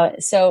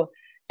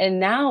and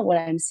now what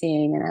I'm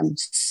seeing, and I'm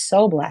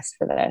so blessed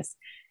for this,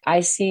 I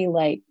see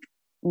like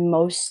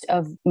most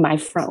of my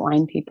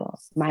frontline people,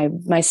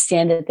 my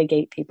stand at the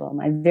gate people,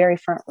 my very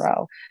front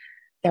row,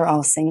 they're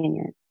all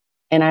singing it.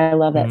 And I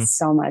love that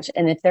so much.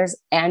 And if there's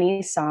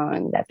any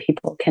song that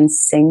people can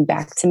sing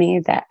back to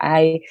me that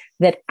I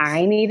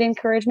need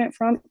encouragement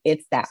from,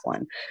 it's that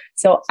one.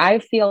 So I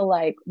feel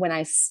like when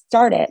I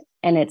start it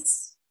and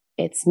it's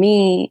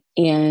me,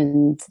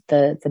 and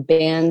the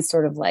band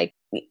sort of like,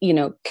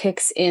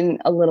 kicks in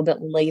a little bit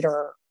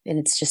later, and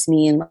it's just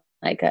me and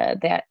like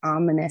that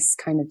ominous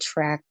kind of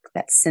track,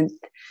 that synth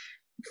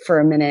for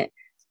a minute.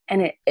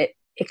 And it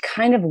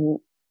kind of,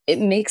 it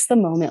makes the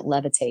moment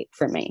levitate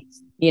for me.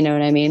 You know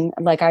what I mean?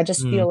 Like, I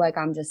just feel like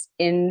I'm just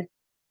in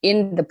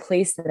the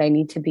place that I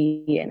need to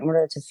be in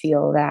order to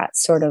feel that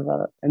sort of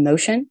a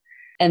emotion.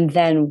 And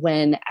then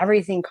when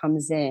everything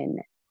comes in,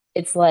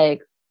 it's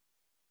like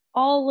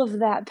all of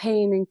that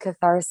pain and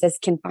catharsis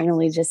can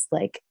finally just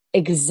like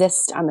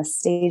exist on the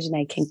stage, and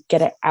I can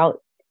get it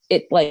out.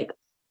 It like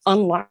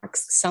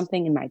unlocks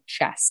something in my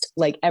chest,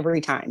 like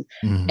every time.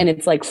 And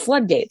it's like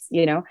floodgates,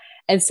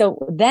 And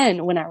so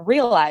then when I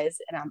realize,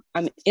 and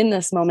I'm in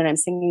this moment, I'm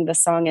singing the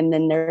song, and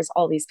then there's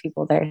all these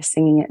people that are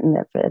singing it in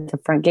the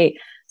front gate.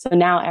 So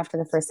now after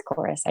the first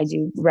chorus, I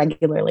do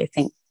regularly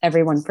thank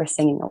everyone for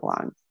singing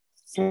along.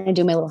 And I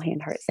do my little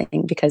hand heart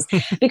thing because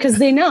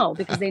they know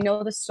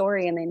the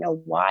story, and they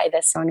know why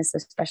this song is so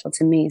special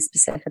to me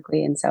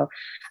specifically. And so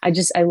I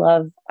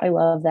love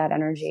that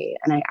energy,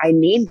 and I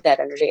need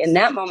that energy. In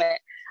that moment,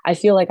 I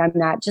feel like I'm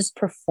not just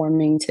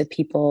performing to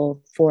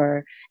people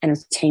for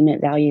entertainment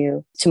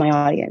value, to my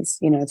audience,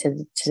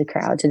 to the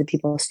crowd, to the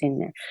people standing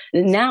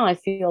there. Now I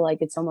feel like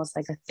it's almost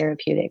like a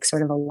therapeutic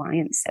sort of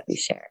alliance that we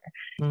share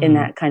in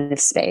that kind of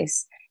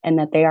space, and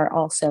that they are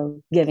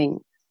also giving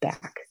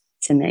back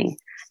to me.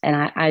 And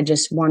I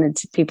just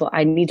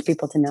I need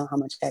people to know how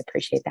much I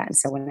appreciate that. And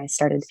so when I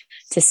started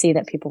to see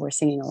that people were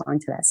singing along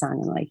to that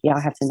song, I'm like, yeah,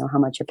 I have to know how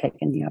much you're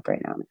picking me up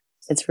right now.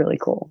 It's really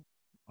cool.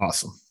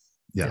 Awesome.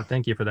 Yeah.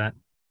 Thank you for that.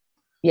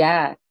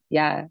 Yeah.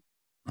 Yeah.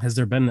 Has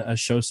there been a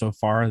show so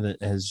far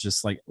that has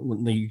just like,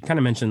 you kind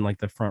of mentioned like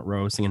the front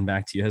row singing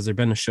back to you. Has there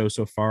been a show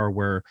so far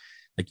where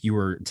like you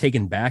were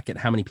taken back at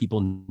how many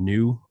people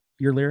knew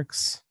your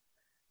lyrics?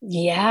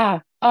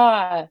 Yeah.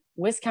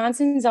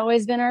 Wisconsin's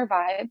always been our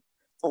vibe.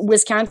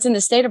 Wisconsin,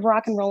 the state of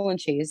rock and roll and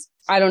cheese.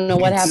 I don't know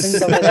what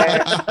happens over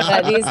there,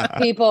 but these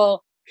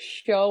people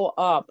show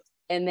up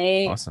and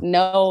they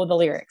know the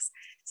lyrics.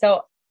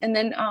 So, and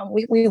then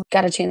we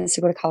got a chance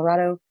to go to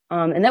Colorado,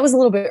 and that was a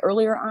little bit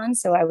earlier on.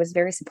 So I was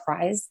very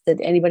surprised that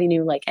anybody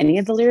knew like any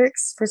of the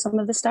lyrics for some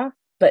of the stuff.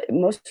 But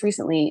most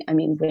recently, I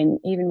mean, when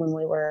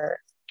we were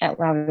at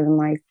Louder Than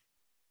Life,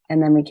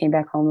 and then we came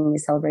back home and we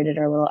celebrated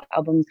our little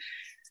album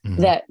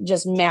that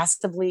just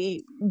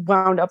massively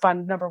wound up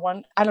on number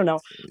one. I don't know.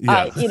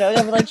 Yeah. They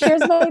were like,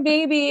 here's my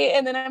baby.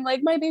 And then I'm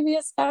like, my baby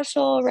is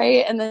special.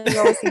 Right. And then you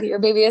always think that your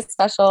baby is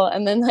special.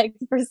 And then like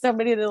for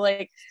somebody to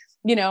like,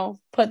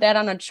 put that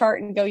on a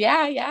chart and go,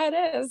 yeah,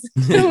 it is.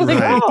 Like,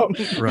 Right. oh.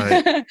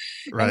 Right.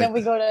 And then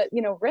we go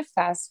to, Riff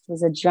Fest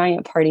was a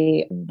giant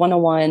party.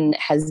 101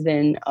 has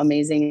been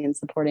amazing in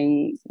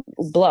supporting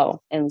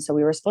Blow. And so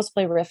we were supposed to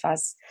play Riff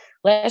Fest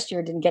last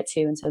year, didn't get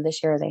to. And so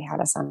this year they had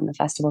us on the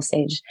festival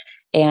stage.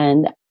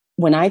 And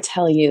when I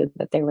tell you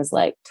that there was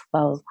like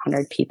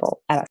 1,200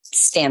 people at a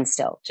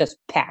standstill, just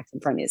packed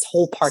in front of me, this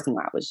whole parking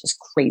lot was just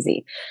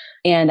crazy.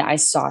 And I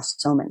saw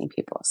so many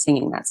people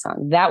singing that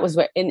song. That was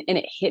what, and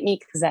it hit me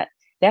because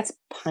that's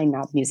Pine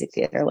Knob Music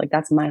Theater. Like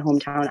that's my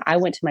hometown. I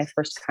went to my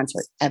first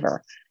concert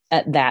ever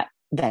at that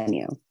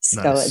venue.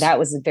 So Nice. That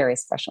was a very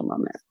special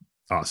moment.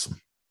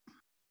 Awesome.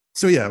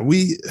 So yeah,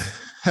 we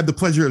had the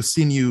pleasure of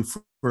seeing you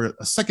for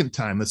a second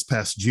time this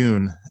past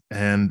June,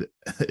 and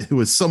it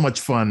was so much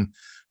fun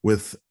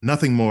with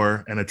Nothing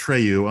More and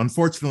Atreyu.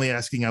 Unfortunately,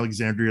 Asking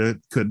Alexandria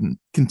couldn't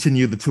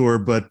continue the tour,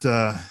 but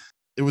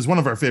it was one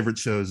of our favorite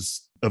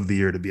shows of the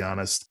year, to be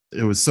honest.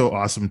 It was so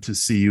awesome to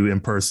see you in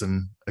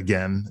person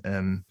again.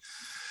 And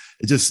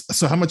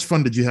so how much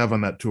fun did you have on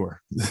that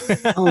tour?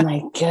 Oh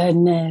my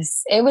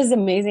goodness. It was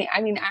amazing.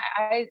 I mean,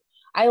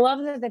 I love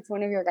that that's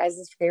one of your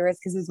guys' favorites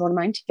because it's one of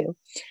mine too.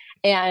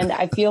 And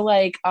I feel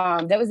like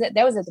that was at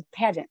the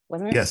pageant,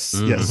 wasn't it? Yes,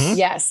 Mhm.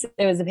 Yes,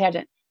 it was a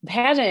pageant.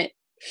 Pageant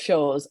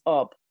shows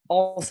up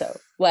also.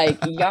 Like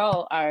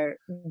y'all are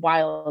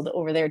wild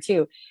over there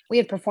too. We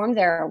had performed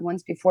there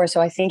once before,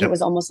 so I think it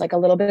was almost like a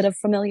little bit of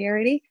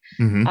familiarity,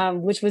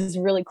 which was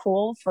really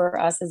cool for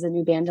us as a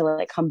new band to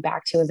like come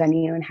back to a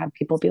venue and have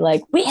people be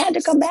like, "We had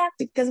to come back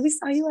because we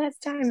saw you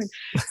last time." And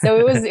so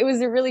it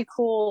was a really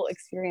cool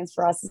experience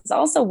for us. It's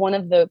also one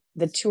of the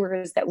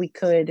tours that we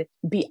could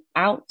be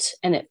out,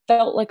 and it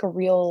felt like a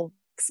real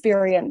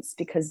experience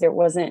because there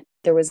was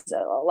a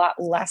lot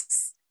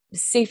less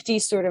safety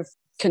sort of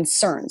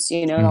concerns,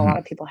 and a lot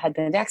of people had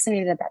been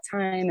vaccinated at that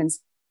time, and so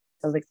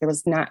like there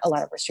was not a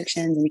lot of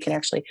restrictions, and we could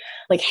actually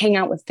like hang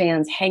out with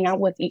fans, hang out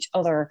with each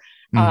other,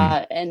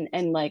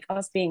 and like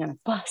us being on a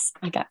bus,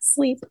 I got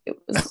sleep. It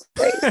was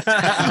great.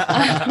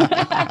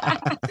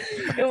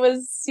 It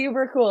was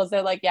super cool.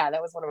 So like, yeah,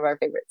 that was one of our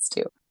favorites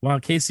too. While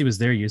Casey was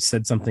there, you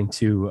said something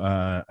to,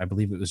 I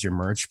believe it was your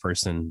merch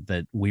person,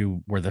 that we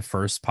were the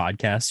first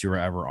podcast you were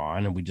ever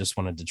on, and we just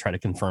wanted to try to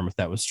confirm if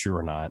that was true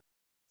or not.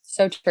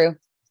 So true.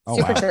 Oh,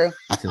 Super wow. true.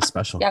 I feel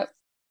special. Yep.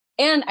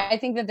 And I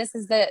think that this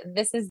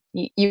is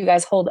you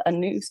guys hold a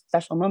new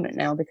special moment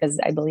now, because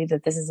I believe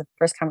that this is the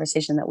first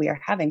conversation that we are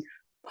having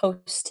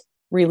post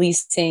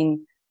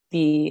releasing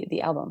the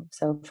album.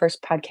 So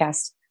first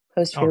podcast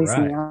post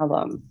releasing the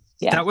album.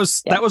 Yeah. That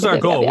was our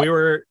goal. We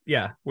were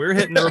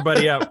hitting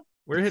everybody up.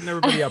 We were hitting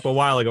everybody up a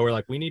while ago. We're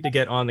like, we need to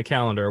get on the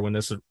calendar when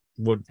the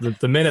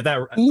minute that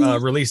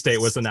release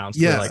date was announced.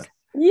 Yeah. We're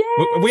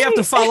like, we have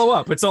to follow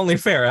up. It's only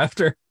fair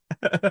after.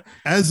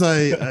 As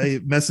I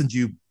messaged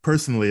you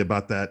personally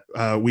about that,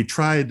 we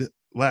tried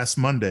last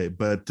Monday,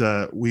 but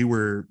we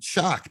were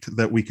shocked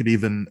that we could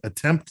even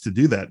attempt to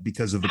do that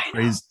because of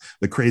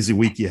the crazy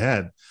week you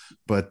had.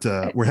 But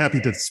we're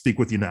happy to speak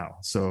with you now.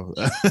 So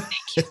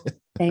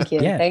thank you.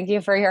 Yeah. Thank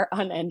you for your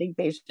unending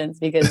patience,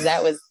 because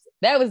that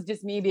was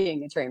just me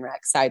being a train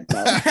wreck. Side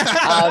note,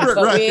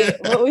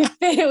 but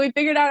we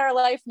figured out our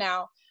life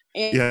now,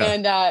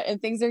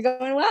 and things are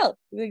going well.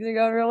 Things are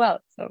going real well.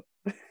 So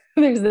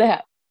there's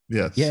that.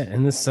 yes. Yeah,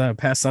 and this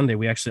past Sunday,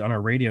 we actually on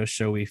our radio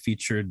show we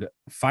featured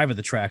 5 of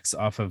the tracks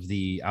off of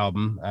the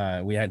album.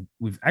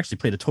 We've actually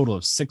played a total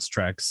of 6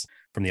 tracks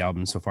from the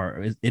album so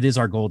far. It is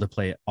our goal to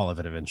play all of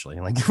it eventually.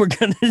 Like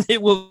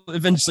it will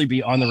eventually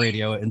be on the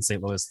radio in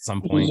St. Louis at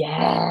some point.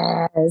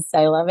 Yes,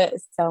 I love it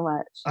so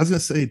much. I was gonna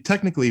say,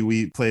 technically,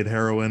 we played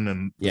Heroin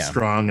and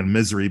Strong and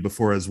Misery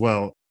before as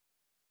well.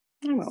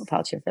 I won't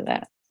fault you for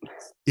that.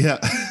 Yeah.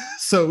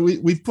 So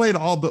we've played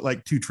all but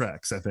like 2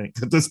 tracks, I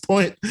think, at this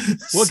point.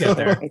 We'll get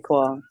there. Very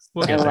cool.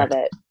 We'll I get love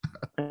there. it.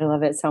 I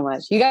love it so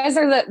much. You guys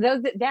are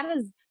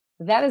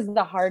that is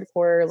the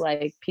hardcore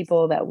like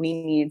people that we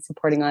need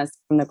supporting us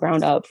from the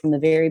ground up, from the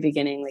very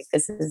beginning. Like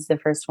this is the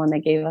first one that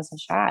gave us a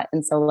shot,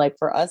 and so like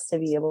for us to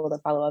be able to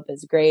follow up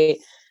is great.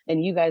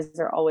 And you guys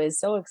are always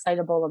so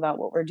excitable about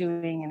what we're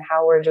doing and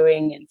how we're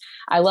doing, and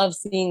I love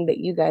seeing that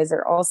you guys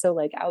are also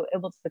like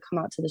able to come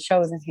out to the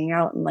shows and hang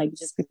out and like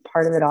just be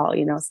part of it all.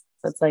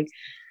 So it's like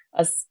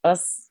us,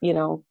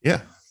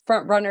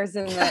 front runners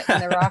in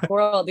the rock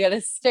world. You got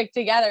to stick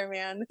together,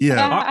 man.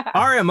 Yeah.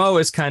 Our MO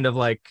is kind of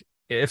like,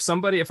 if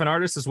an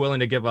artist is willing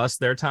to give us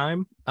their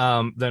time,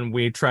 then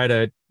we try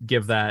to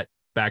give that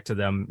back to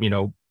them,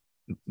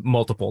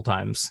 multiple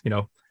times,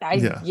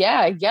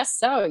 I guess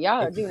so.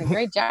 Y'all are doing a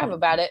great job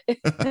about it.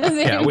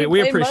 Yeah,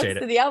 we appreciate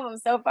it. The album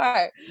so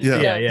far.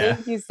 Yeah.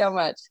 Thank you so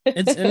much.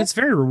 It's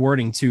very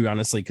rewarding too,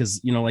 honestly, because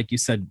like you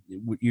said,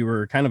 you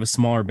were kind of a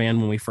smaller band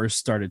when we first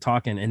started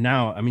talking, and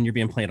now I mean you're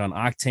being played on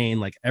Octane.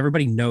 Like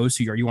everybody knows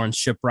who you are. You are on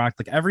Shiprock.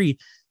 Like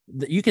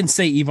you can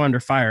say Eve Under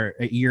Fire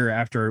a year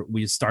after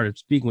we started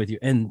speaking with you,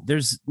 and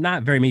there's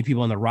not very many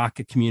people in the rock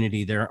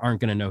community that aren't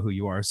going to know who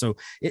you are. So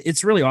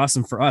it's really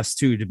awesome for us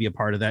too to be a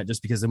part of that,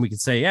 just because then we can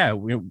say, yeah,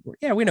 we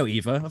know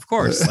Eva, of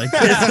course. Like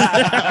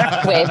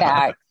way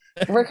back.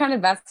 We're kind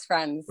of best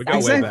friends. We go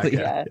Exactly.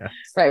 way back. Yeah.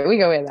 Right. We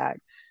go way back.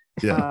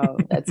 Yeah.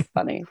 That's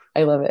funny.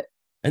 I love it.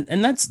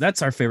 And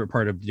that's our favorite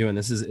part of doing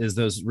this is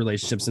those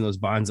relationships and those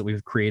bonds that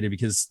we've created,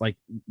 because like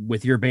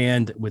with your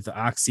band, with the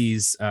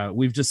Oxys,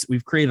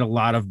 we've created a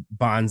lot of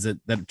bonds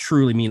that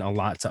truly mean a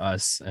lot to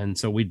us. And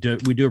so we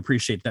do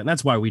appreciate that. And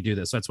that's why we do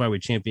this. That's why we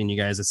champion you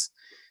guys.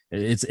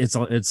 It's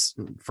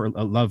for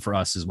a love for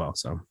us as well.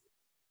 So.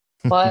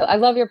 Well, I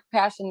love your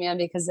passion, man,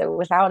 because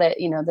without it,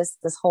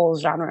 this whole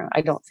genre,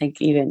 I don't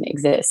think even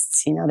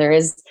exists. There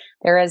is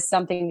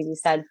something to be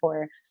said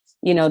for,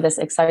 this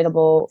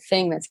excitable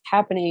thing that's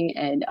happening,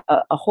 and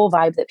a whole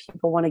vibe that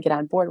people want to get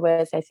on board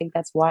with. I think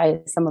that's why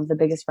some of the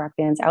biggest rock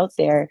bands out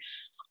there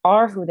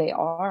are who they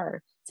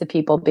are to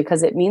people,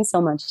 because it means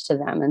so much to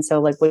them. And so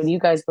like when you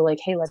guys were like,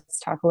 hey, let's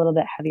talk a little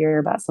bit heavier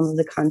about some of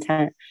the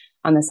content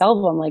on this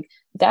album, like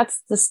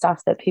that's the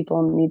stuff that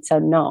people need to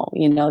know.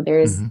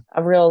 There's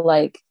a real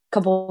like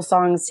couple of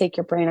songs, Take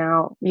Your Brain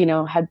Out,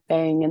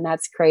 Headbang, and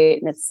that's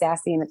great, and it's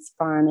sassy and it's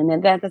fun,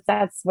 and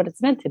that's what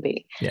it's meant to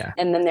be. Yeah.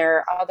 And then there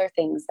are other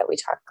things that we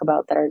talk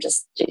about that are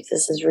just,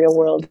 this is real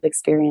world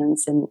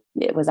experience, and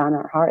it was on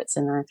our hearts,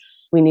 and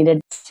we needed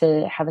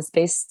to have a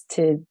space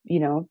to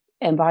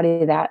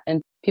embody that,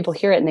 and people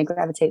hear it and they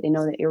gravitate. They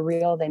know that you're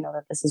real. They know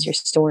that this is your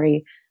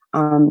story.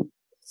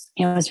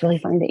 It's really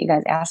funny that you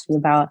guys asked me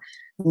about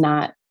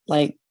not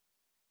like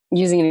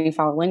using any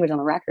foul language on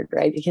the record,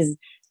 right? Because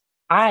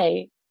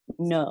I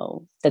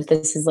know that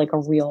this is like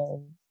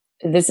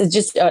this is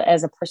just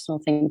as a personal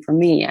thing for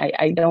me.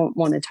 I don't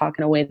want to talk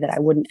in a way that I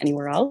wouldn't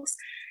anywhere else.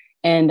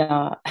 And,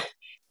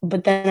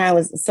 but then I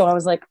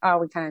was like, oh,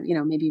 we kind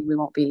of, maybe we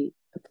won't be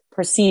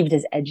perceived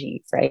as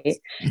edgy, right?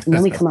 And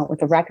then we come out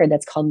with a record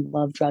that's called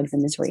Love, Drugs,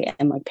 and Misery,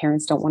 and like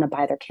parents don't want to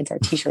buy their kids our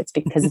t-shirts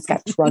because it's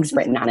got drugs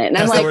written on it, and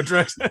I'm like,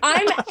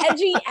 I'm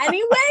edgy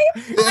anyway.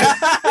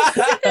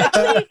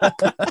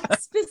 I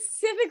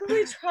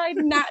specifically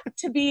tried not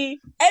to be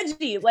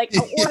edgy, like,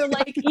 or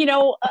like,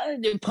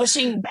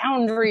 pushing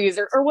boundaries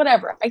or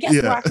whatever. I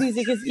guess rock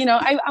music is,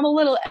 I'm a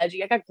little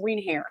edgy. I got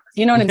green hair,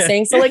 you know what I'm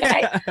saying? So like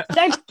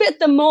I fit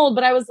the mold,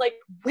 but I was like,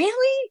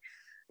 really?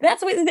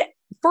 That's what.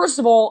 First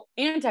of all,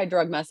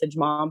 anti-drug message,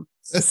 Mom.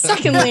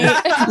 Secondly,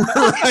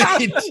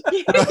 right.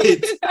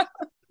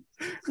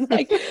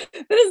 Like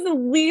that is the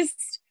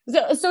least.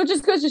 So it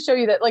just goes to show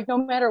you that, like, no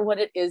matter what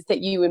it is that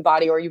you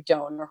embody or you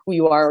don't, or who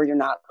you are or you're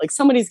not, like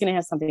somebody's going to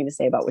have something to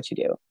say about what you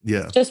do.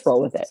 Yeah. Just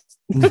roll with it.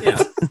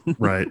 Yeah.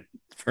 Right.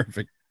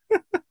 Perfect.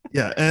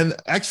 Yeah. And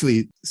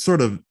actually, sort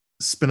of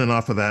spinning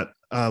off of that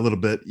a little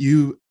bit,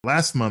 you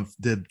last month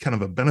did kind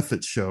of a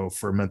benefit show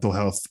for mental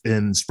health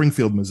in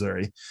Springfield,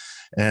 Missouri.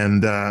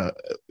 And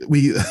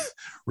we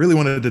really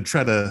wanted to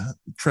try to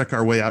trek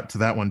our way out to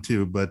that one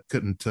too, but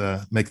couldn't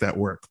make that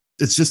work.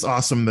 It's just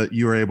awesome that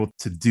you were able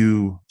to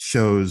do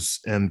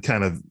shows and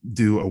kind of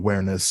do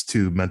awareness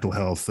to mental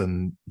health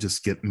and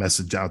just get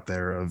message out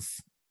there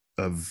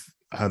of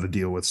how to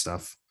deal with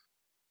stuff.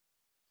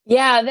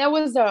 Yeah, that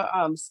was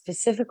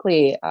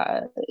specifically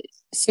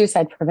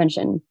suicide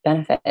prevention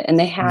benefit. And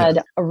they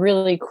had a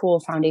really cool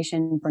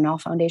foundation, Burnell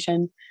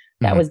Foundation,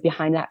 that was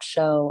behind that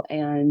show.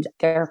 And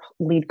their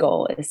lead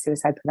goal is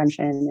suicide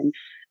prevention and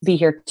be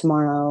here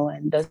tomorrow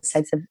and those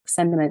types of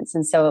sentiments.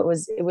 And so it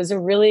was a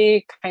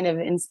really kind of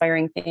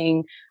inspiring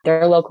thing.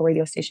 Their local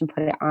radio station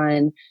put it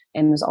on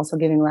and was also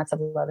giving lots of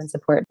love and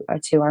support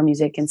to our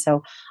music. And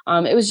so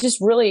it was just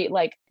really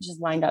like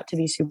just lined up to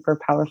be super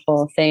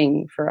powerful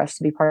thing for us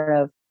to be part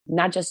of.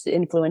 Not just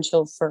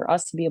influential for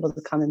us to be able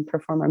to come and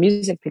perform our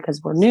music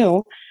because we're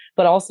new,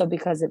 but also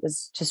because it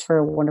was just for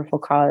a wonderful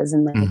cause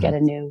and like at a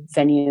new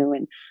venue.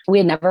 And we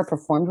had never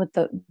performed with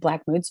the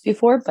Black Moods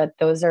before, but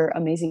those are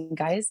amazing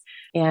guys.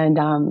 And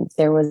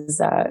there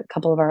was a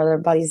couple of our other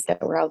buddies that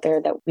were out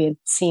there that we had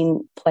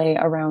seen play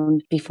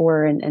around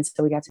before. And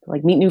so we got to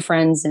like meet new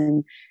friends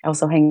and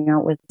also hang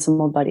out with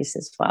some old buddies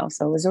as well.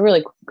 So it was a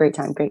really great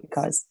time, great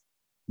cause.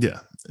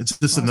 Yeah, it's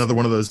just another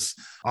one of those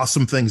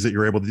awesome things that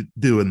you're able to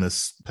do in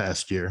this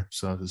past year.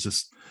 So it's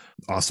just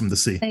awesome to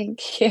see.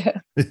 Thank you.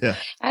 Yeah,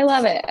 I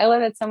love it. I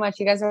love it so much.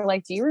 You guys are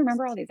like, do you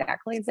remember all these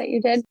accolades that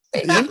you did?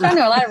 You've done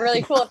a lot of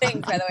really cool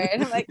things, by the way.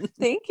 And I'm like,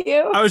 thank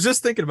you. I was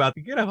just thinking about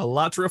you're gonna have a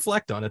lot to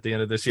reflect on at the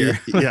end of this year.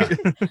 Yeah.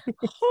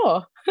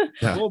 Oh,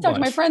 Yeah. talked to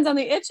my friends on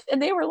the itch,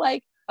 and they were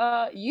like,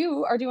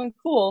 you are doing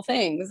cool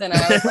things. And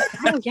I was like,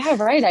 oh yeah,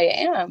 right, I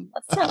am.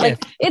 Let's not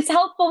like it's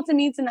helpful to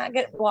me to not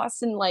get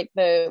lost in like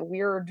the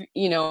weird,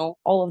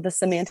 all of the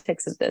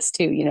semantics of this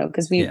too,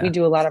 because we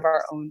do a lot of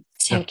our own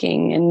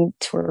taking and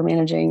tour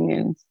managing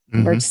and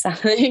merch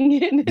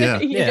selling and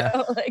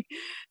like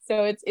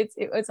so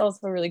it's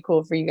also really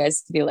cool for you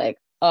guys to be like,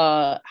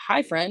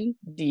 hi friend,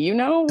 do you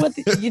know what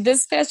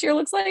this past year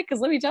looks like? Because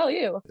let me tell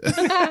you.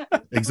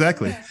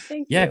 Exactly.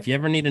 Thank Yeah, you. if you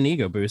ever need an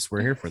ego boost,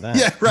 we're here for that.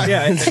 Yeah, right.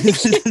 Yeah.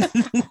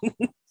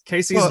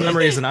 Casey's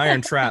memory is an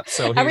iron trap,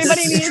 so everybody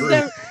this is needs true.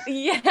 them.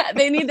 Yeah,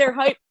 they need their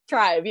hype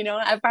tribe.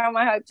 I found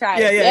my hype tribe.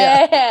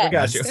 Yeah. We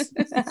got you.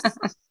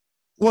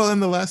 Well,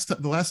 and the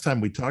last time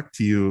we talked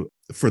to you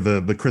for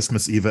the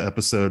Christmas Eva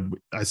episode,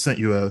 I sent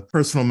you a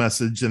personal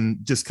message and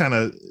just kind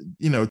of,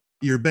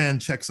 your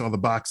band checks all the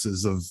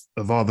boxes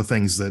of all the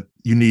things that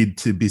you need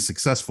to be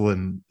successful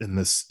in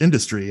this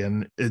industry.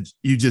 And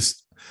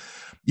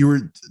you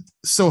were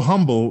so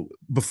humble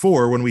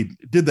before when we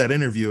did that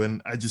interview.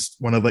 And I just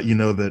want to let you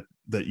know that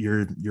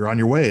you're on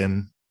your way,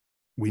 and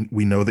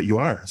we know that you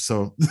are.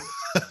 So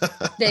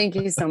thank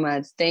you so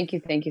much. Thank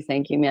you,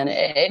 man.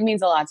 It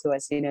means a lot to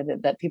us,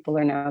 that people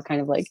are now kind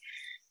of like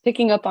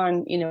picking up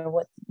on,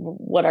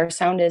 what our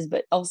sound is,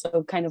 but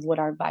also kind of what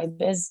our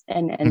vibe is,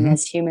 and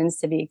as humans,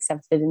 to be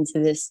accepted into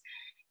this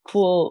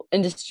cool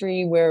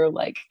industry where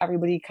like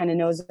everybody kind of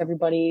knows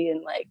everybody,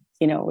 and like,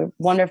 we're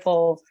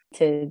wonderful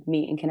to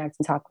meet and connect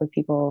and talk with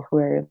people who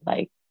are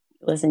like,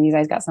 listen, you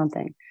guys got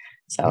something.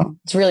 So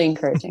it's really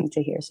encouraging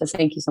to hear. So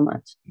thank you so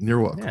much. You're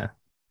welcome. Yeah.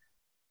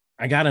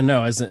 I gotta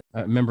know, as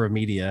a member of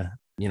media,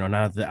 now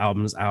that the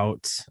album's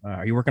out,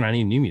 are you working on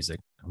any new music?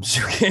 I'm just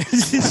joking.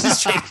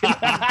 Just joking.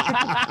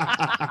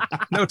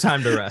 No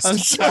time to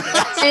rest.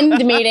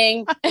 End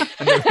meeting.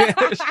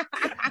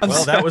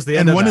 Well, that was the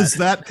end. And when that. is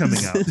that coming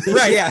out?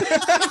 Right? Yeah.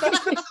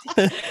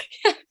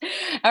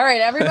 All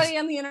right, everybody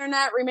on the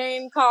internet,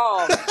 remain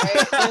calm.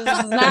 Right? This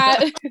is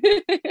not.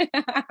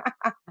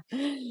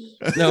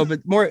 No, but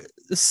more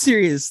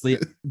seriously,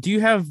 do you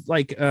have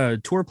like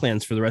tour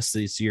plans for the rest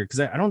of this year? Because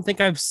I don't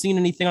think I've seen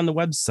anything on the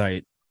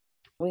website.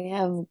 We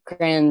have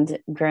grand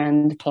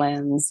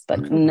plans, but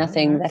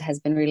nothing that has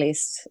been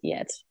released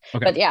yet.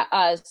 Okay. But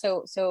yeah,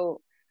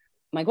 so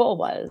my goal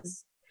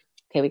was,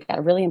 okay, we got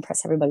to really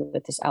impress everybody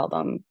with this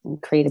album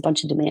and create a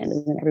bunch of demand,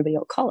 and then everybody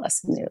will call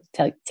us and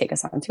they'll take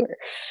us on tour.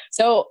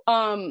 So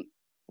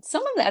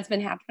some of that's been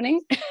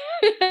happening.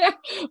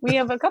 We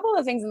have a couple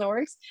of things in the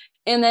works,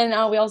 and then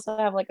we also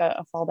have like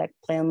a fallback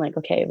plan. Like,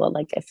 okay, well,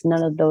 like if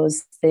none of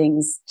those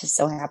things just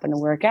so happen to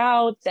work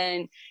out,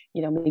 then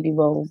maybe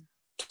we'll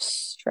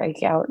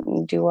strike out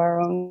and do our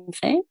own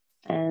thing.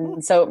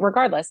 And so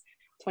regardless,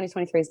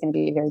 2023 is going to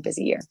be a very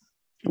busy year,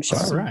 I'm sure.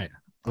 All right.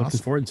 Looking Awesome.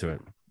 forward to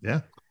it.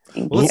 Yeah.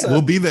 Well,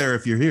 We'll be there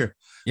if you're here.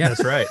 Yeah,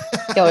 that's right.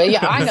 Oh,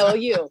 yeah, I know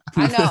you.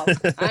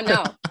 I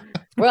know.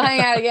 We'll hang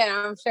out again,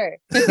 I'm sure.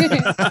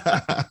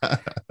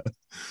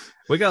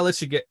 We gotta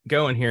let you get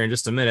going here in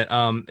just a minute.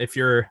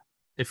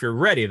 If you're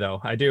ready,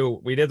 though,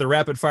 we did the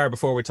rapid fire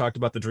before we talked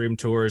about the dream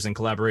tours and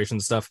collaboration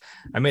stuff.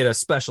 I made a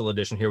special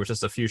edition here with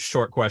just a few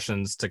short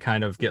questions to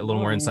kind of get a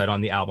little more insight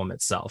on the album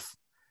itself.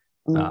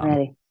 I'm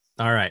ready.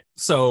 All right.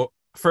 So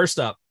first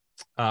up,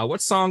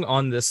 what song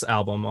on this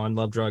album, on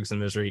Love, Drugs, and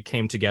Misery,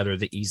 came together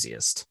the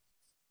easiest?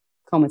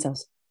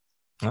 Comatose.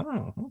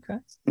 Oh, okay.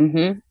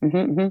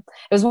 It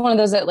was one of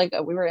those that like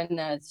we were in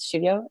the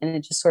studio and it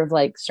just sort of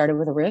like started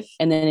with a riff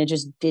and then it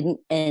just didn't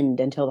end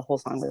until the whole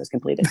song was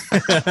completed.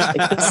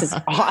 Like, this is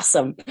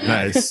awesome.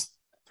 Nice.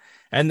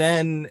 And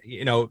then,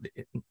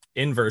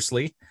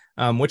 inversely,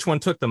 which one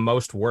took the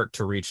most work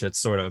to reach its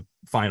sort of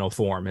final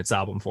form, its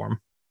album form?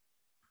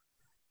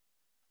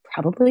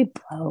 Probably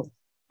Blow.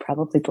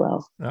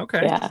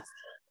 Okay. Yeah.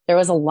 There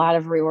was a lot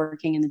of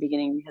reworking in the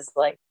beginning because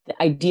like the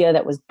idea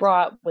that was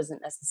brought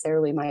wasn't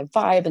necessarily my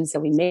vibe. And so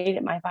we made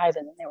it my vibe.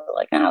 And then they were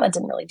like, oh, that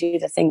didn't really do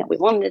the thing that we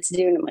wanted it to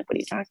do. And I'm like, what are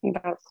you talking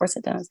about? Of course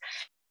it does.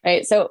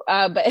 Right. So,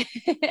 but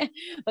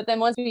then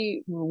once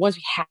we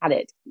had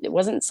it, it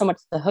wasn't so much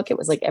the hook. It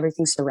was like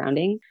everything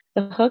surrounding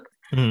the hook.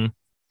 Mm-hmm.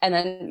 And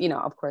then,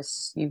 of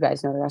course, you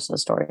guys know the rest of the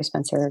story.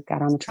 Spencer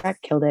got on the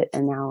track, killed it.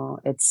 And now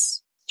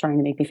it's trying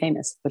to make me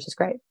famous, which is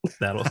great.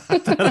 That'll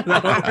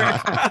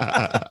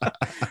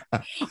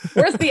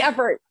worth the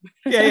effort.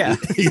 Yeah.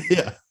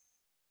 Yeah.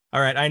 All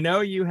right. I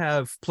know you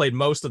have played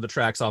most of the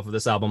tracks off of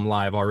this album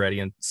live already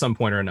at some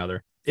point or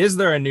another. Is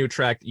there a new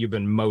track that you've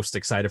been most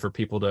excited for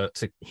people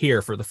to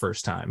hear for the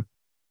first time?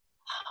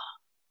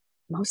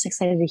 Most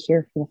excited to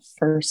hear for the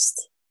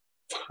first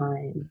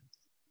time.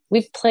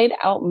 We've played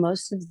out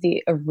most of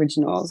the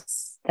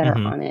originals that are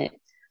on it.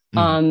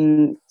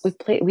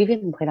 We've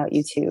even played out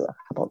U2 a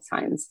couple of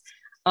times.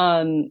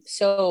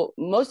 So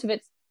most of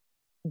it's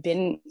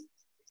been,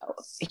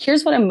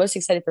 here's what I'm most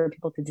excited for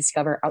people to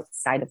discover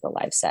outside of the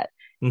live set.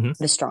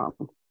 The Strong.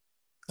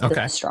 Okay.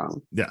 The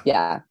Strong.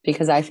 Yeah.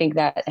 Because I think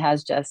that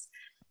has just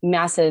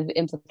massive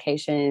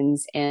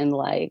implications, and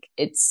like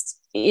it's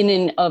in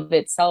and of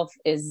itself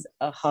is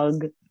a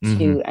hug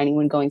to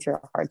anyone going through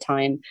a hard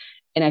time.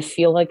 And I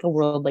feel like the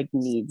world like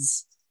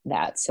needs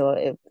that.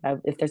 So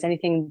if there's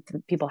anything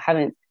that people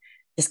haven't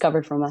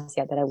discovered from us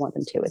yet that I want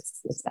them to,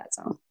 it's that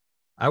song.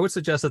 I would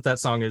suggest that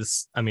song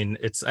is,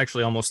 it's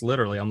actually almost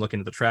literally, I'm looking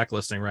at the track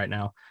listing right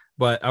now,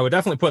 but I would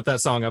definitely put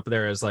that song up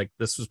there as like,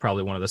 this was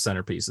probably one of the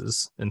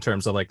centerpieces in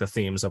terms of like the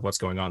themes of what's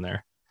going on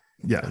there.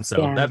 Yeah. And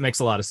so that makes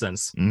a lot of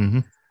sense.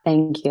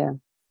 Thank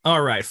you.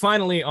 All right.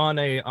 Finally, on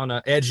a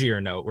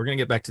edgier note, we're going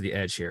to get back to the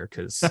edge here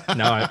because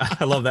now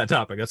I love that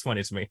topic. That's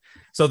funny to me.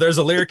 So there's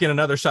a lyric in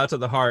Another Shot to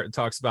the Heart that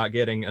talks about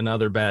getting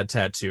another bad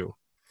tattoo.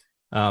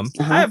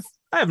 I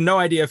I have no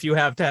idea if you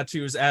have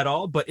tattoos at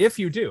all, but if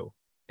you do,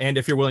 and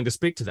if you're willing to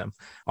speak to them,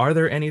 are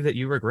there any that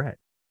you regret?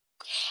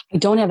 I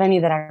don't have any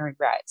that I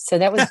regret. So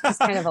that was just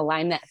kind of a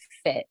line that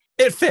fit.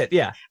 It fit,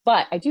 yeah.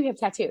 But I do have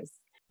tattoos.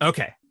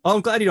 Okay. Well,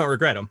 I'm glad you don't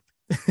regret them.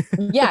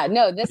 Yeah,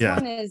 no, this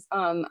one is,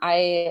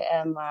 I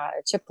am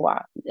Chippewa,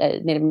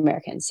 Native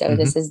American. So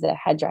this is the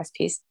headdress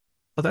piece.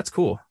 Oh, that's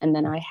cool. And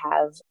then I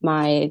have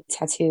my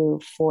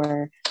tattoo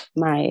for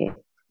my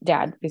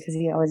dad because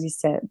he always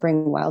used to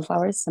bring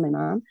wildflowers to my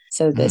mom.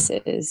 So this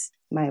is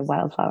my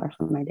wildflower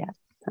from my dad.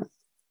 So.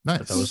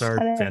 Nice. Those are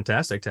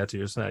fantastic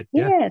tattoos.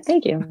 Yeah,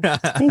 thank you.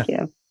 Thank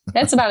you.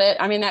 That's about it.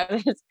 I mean, that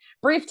was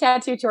brief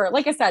tattoo tour.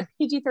 Like I said,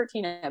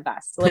 PG-13 at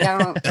best. Like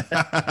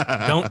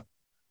I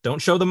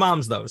don't show the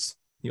moms those.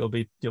 You'll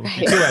be too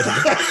edgy.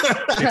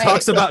 She Right.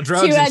 talks about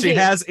drugs and she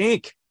has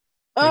ink.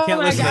 We Oh can't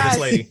my listen to gosh.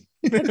 this lady.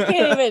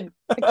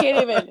 I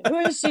can't even.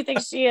 Who does she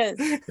think she is?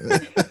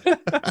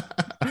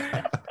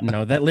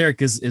 No, that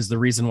lyric is the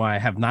reason why I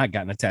have not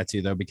gotten a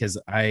tattoo though, because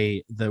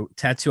the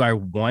tattoo I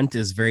want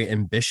is very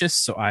ambitious.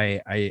 So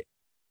I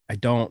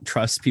don't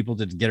trust people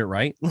to get it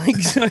right. Like,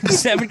 so I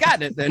just haven't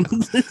gotten it then.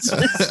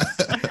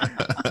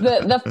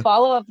 The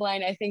follow-up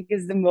line I think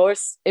is the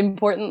most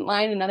important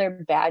line.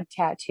 Another bad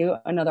tattoo,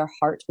 another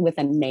heart with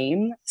a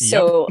name.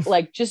 So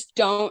like just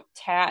don't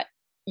tat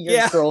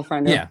your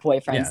girlfriend or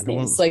boyfriend's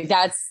names. Like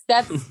that's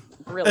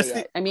really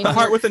it. I mean, the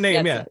heart with a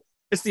name, it.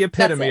 It's the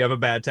epitome of a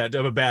bad tattoo,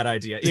 of a bad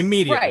idea.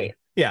 Immediately. Right.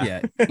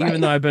 Yeah.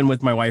 Even though I've been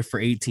with my wife for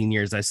 18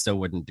 years, I still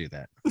wouldn't do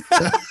that.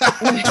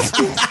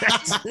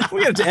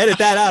 We have to edit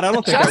that out. I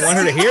don't think I want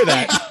her to hear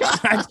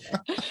that.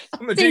 I'm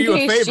gonna do you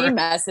a favor. She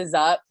messes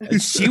up.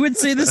 She would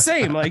say the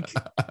same. Like,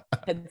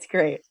 that's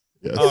great.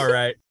 Yes. All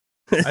right.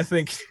 I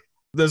think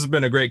this has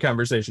been a great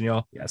conversation,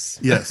 y'all. yes.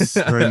 Yes,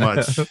 very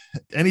much.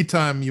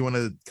 Anytime you want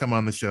to come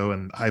on the show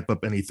and hype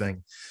up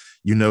anything,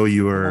 you know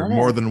you are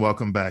more than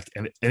welcome back.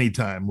 And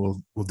anytime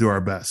we'll do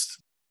our best.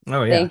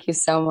 Oh yeah. Thank you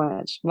so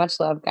much. Much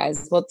love,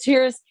 guys. Well,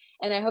 cheers.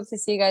 And I hope to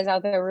see you guys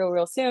out there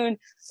real soon.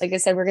 Like I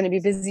said, we're going to be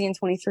busy in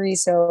 23.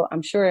 So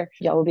I'm sure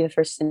y'all will be the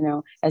first to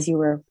know as you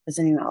were with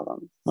a new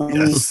album when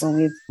we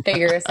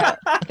figure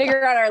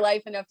out our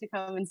life enough to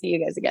come and see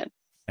you guys again.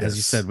 As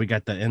you said, we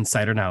got the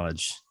insider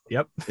knowledge.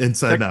 Yep.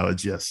 Inside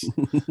knowledge. Yes.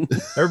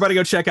 Everybody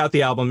go check out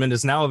the album. It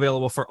is now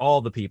available for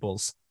all the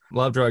peoples.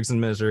 Love, Drugs, and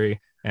Misery.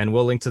 And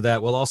we'll link to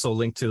that. We'll also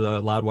link to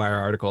the Loudwire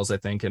articles, I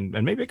think, and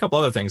maybe a couple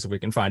other things if we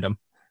can find them.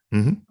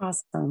 Mm-hmm.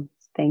 Awesome.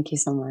 Thank you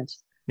so much.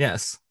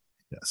 Yes.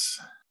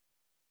 Yes.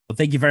 Well,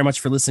 thank you very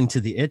much for listening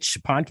to the Itch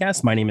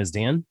podcast. My name is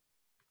Dan.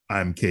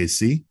 I'm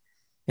KC.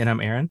 And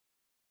I'm Aaron.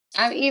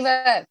 I'm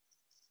Eva.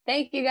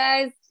 Thank you,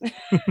 guys.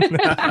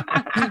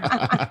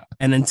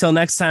 And until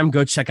next time,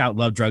 go check out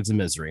Love, Drugs, and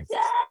Misery.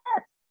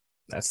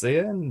 That's the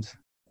end.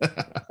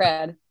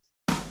 Fred.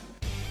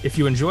 If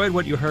you enjoyed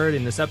what you heard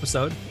in this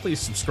episode, please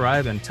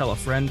subscribe and tell a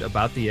friend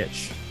about the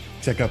Itch.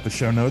 Check out the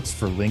show notes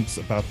for links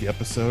about the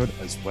episode,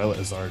 as well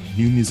as our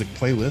new music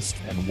playlist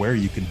and where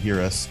you can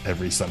hear us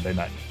every Sunday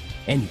night.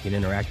 And you can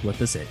interact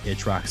with us at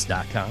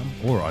itchrocks.com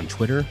or on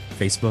Twitter,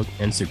 Facebook,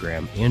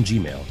 Instagram, and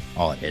Gmail,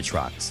 all at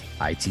itchrocks,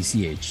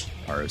 ITCHROCKS.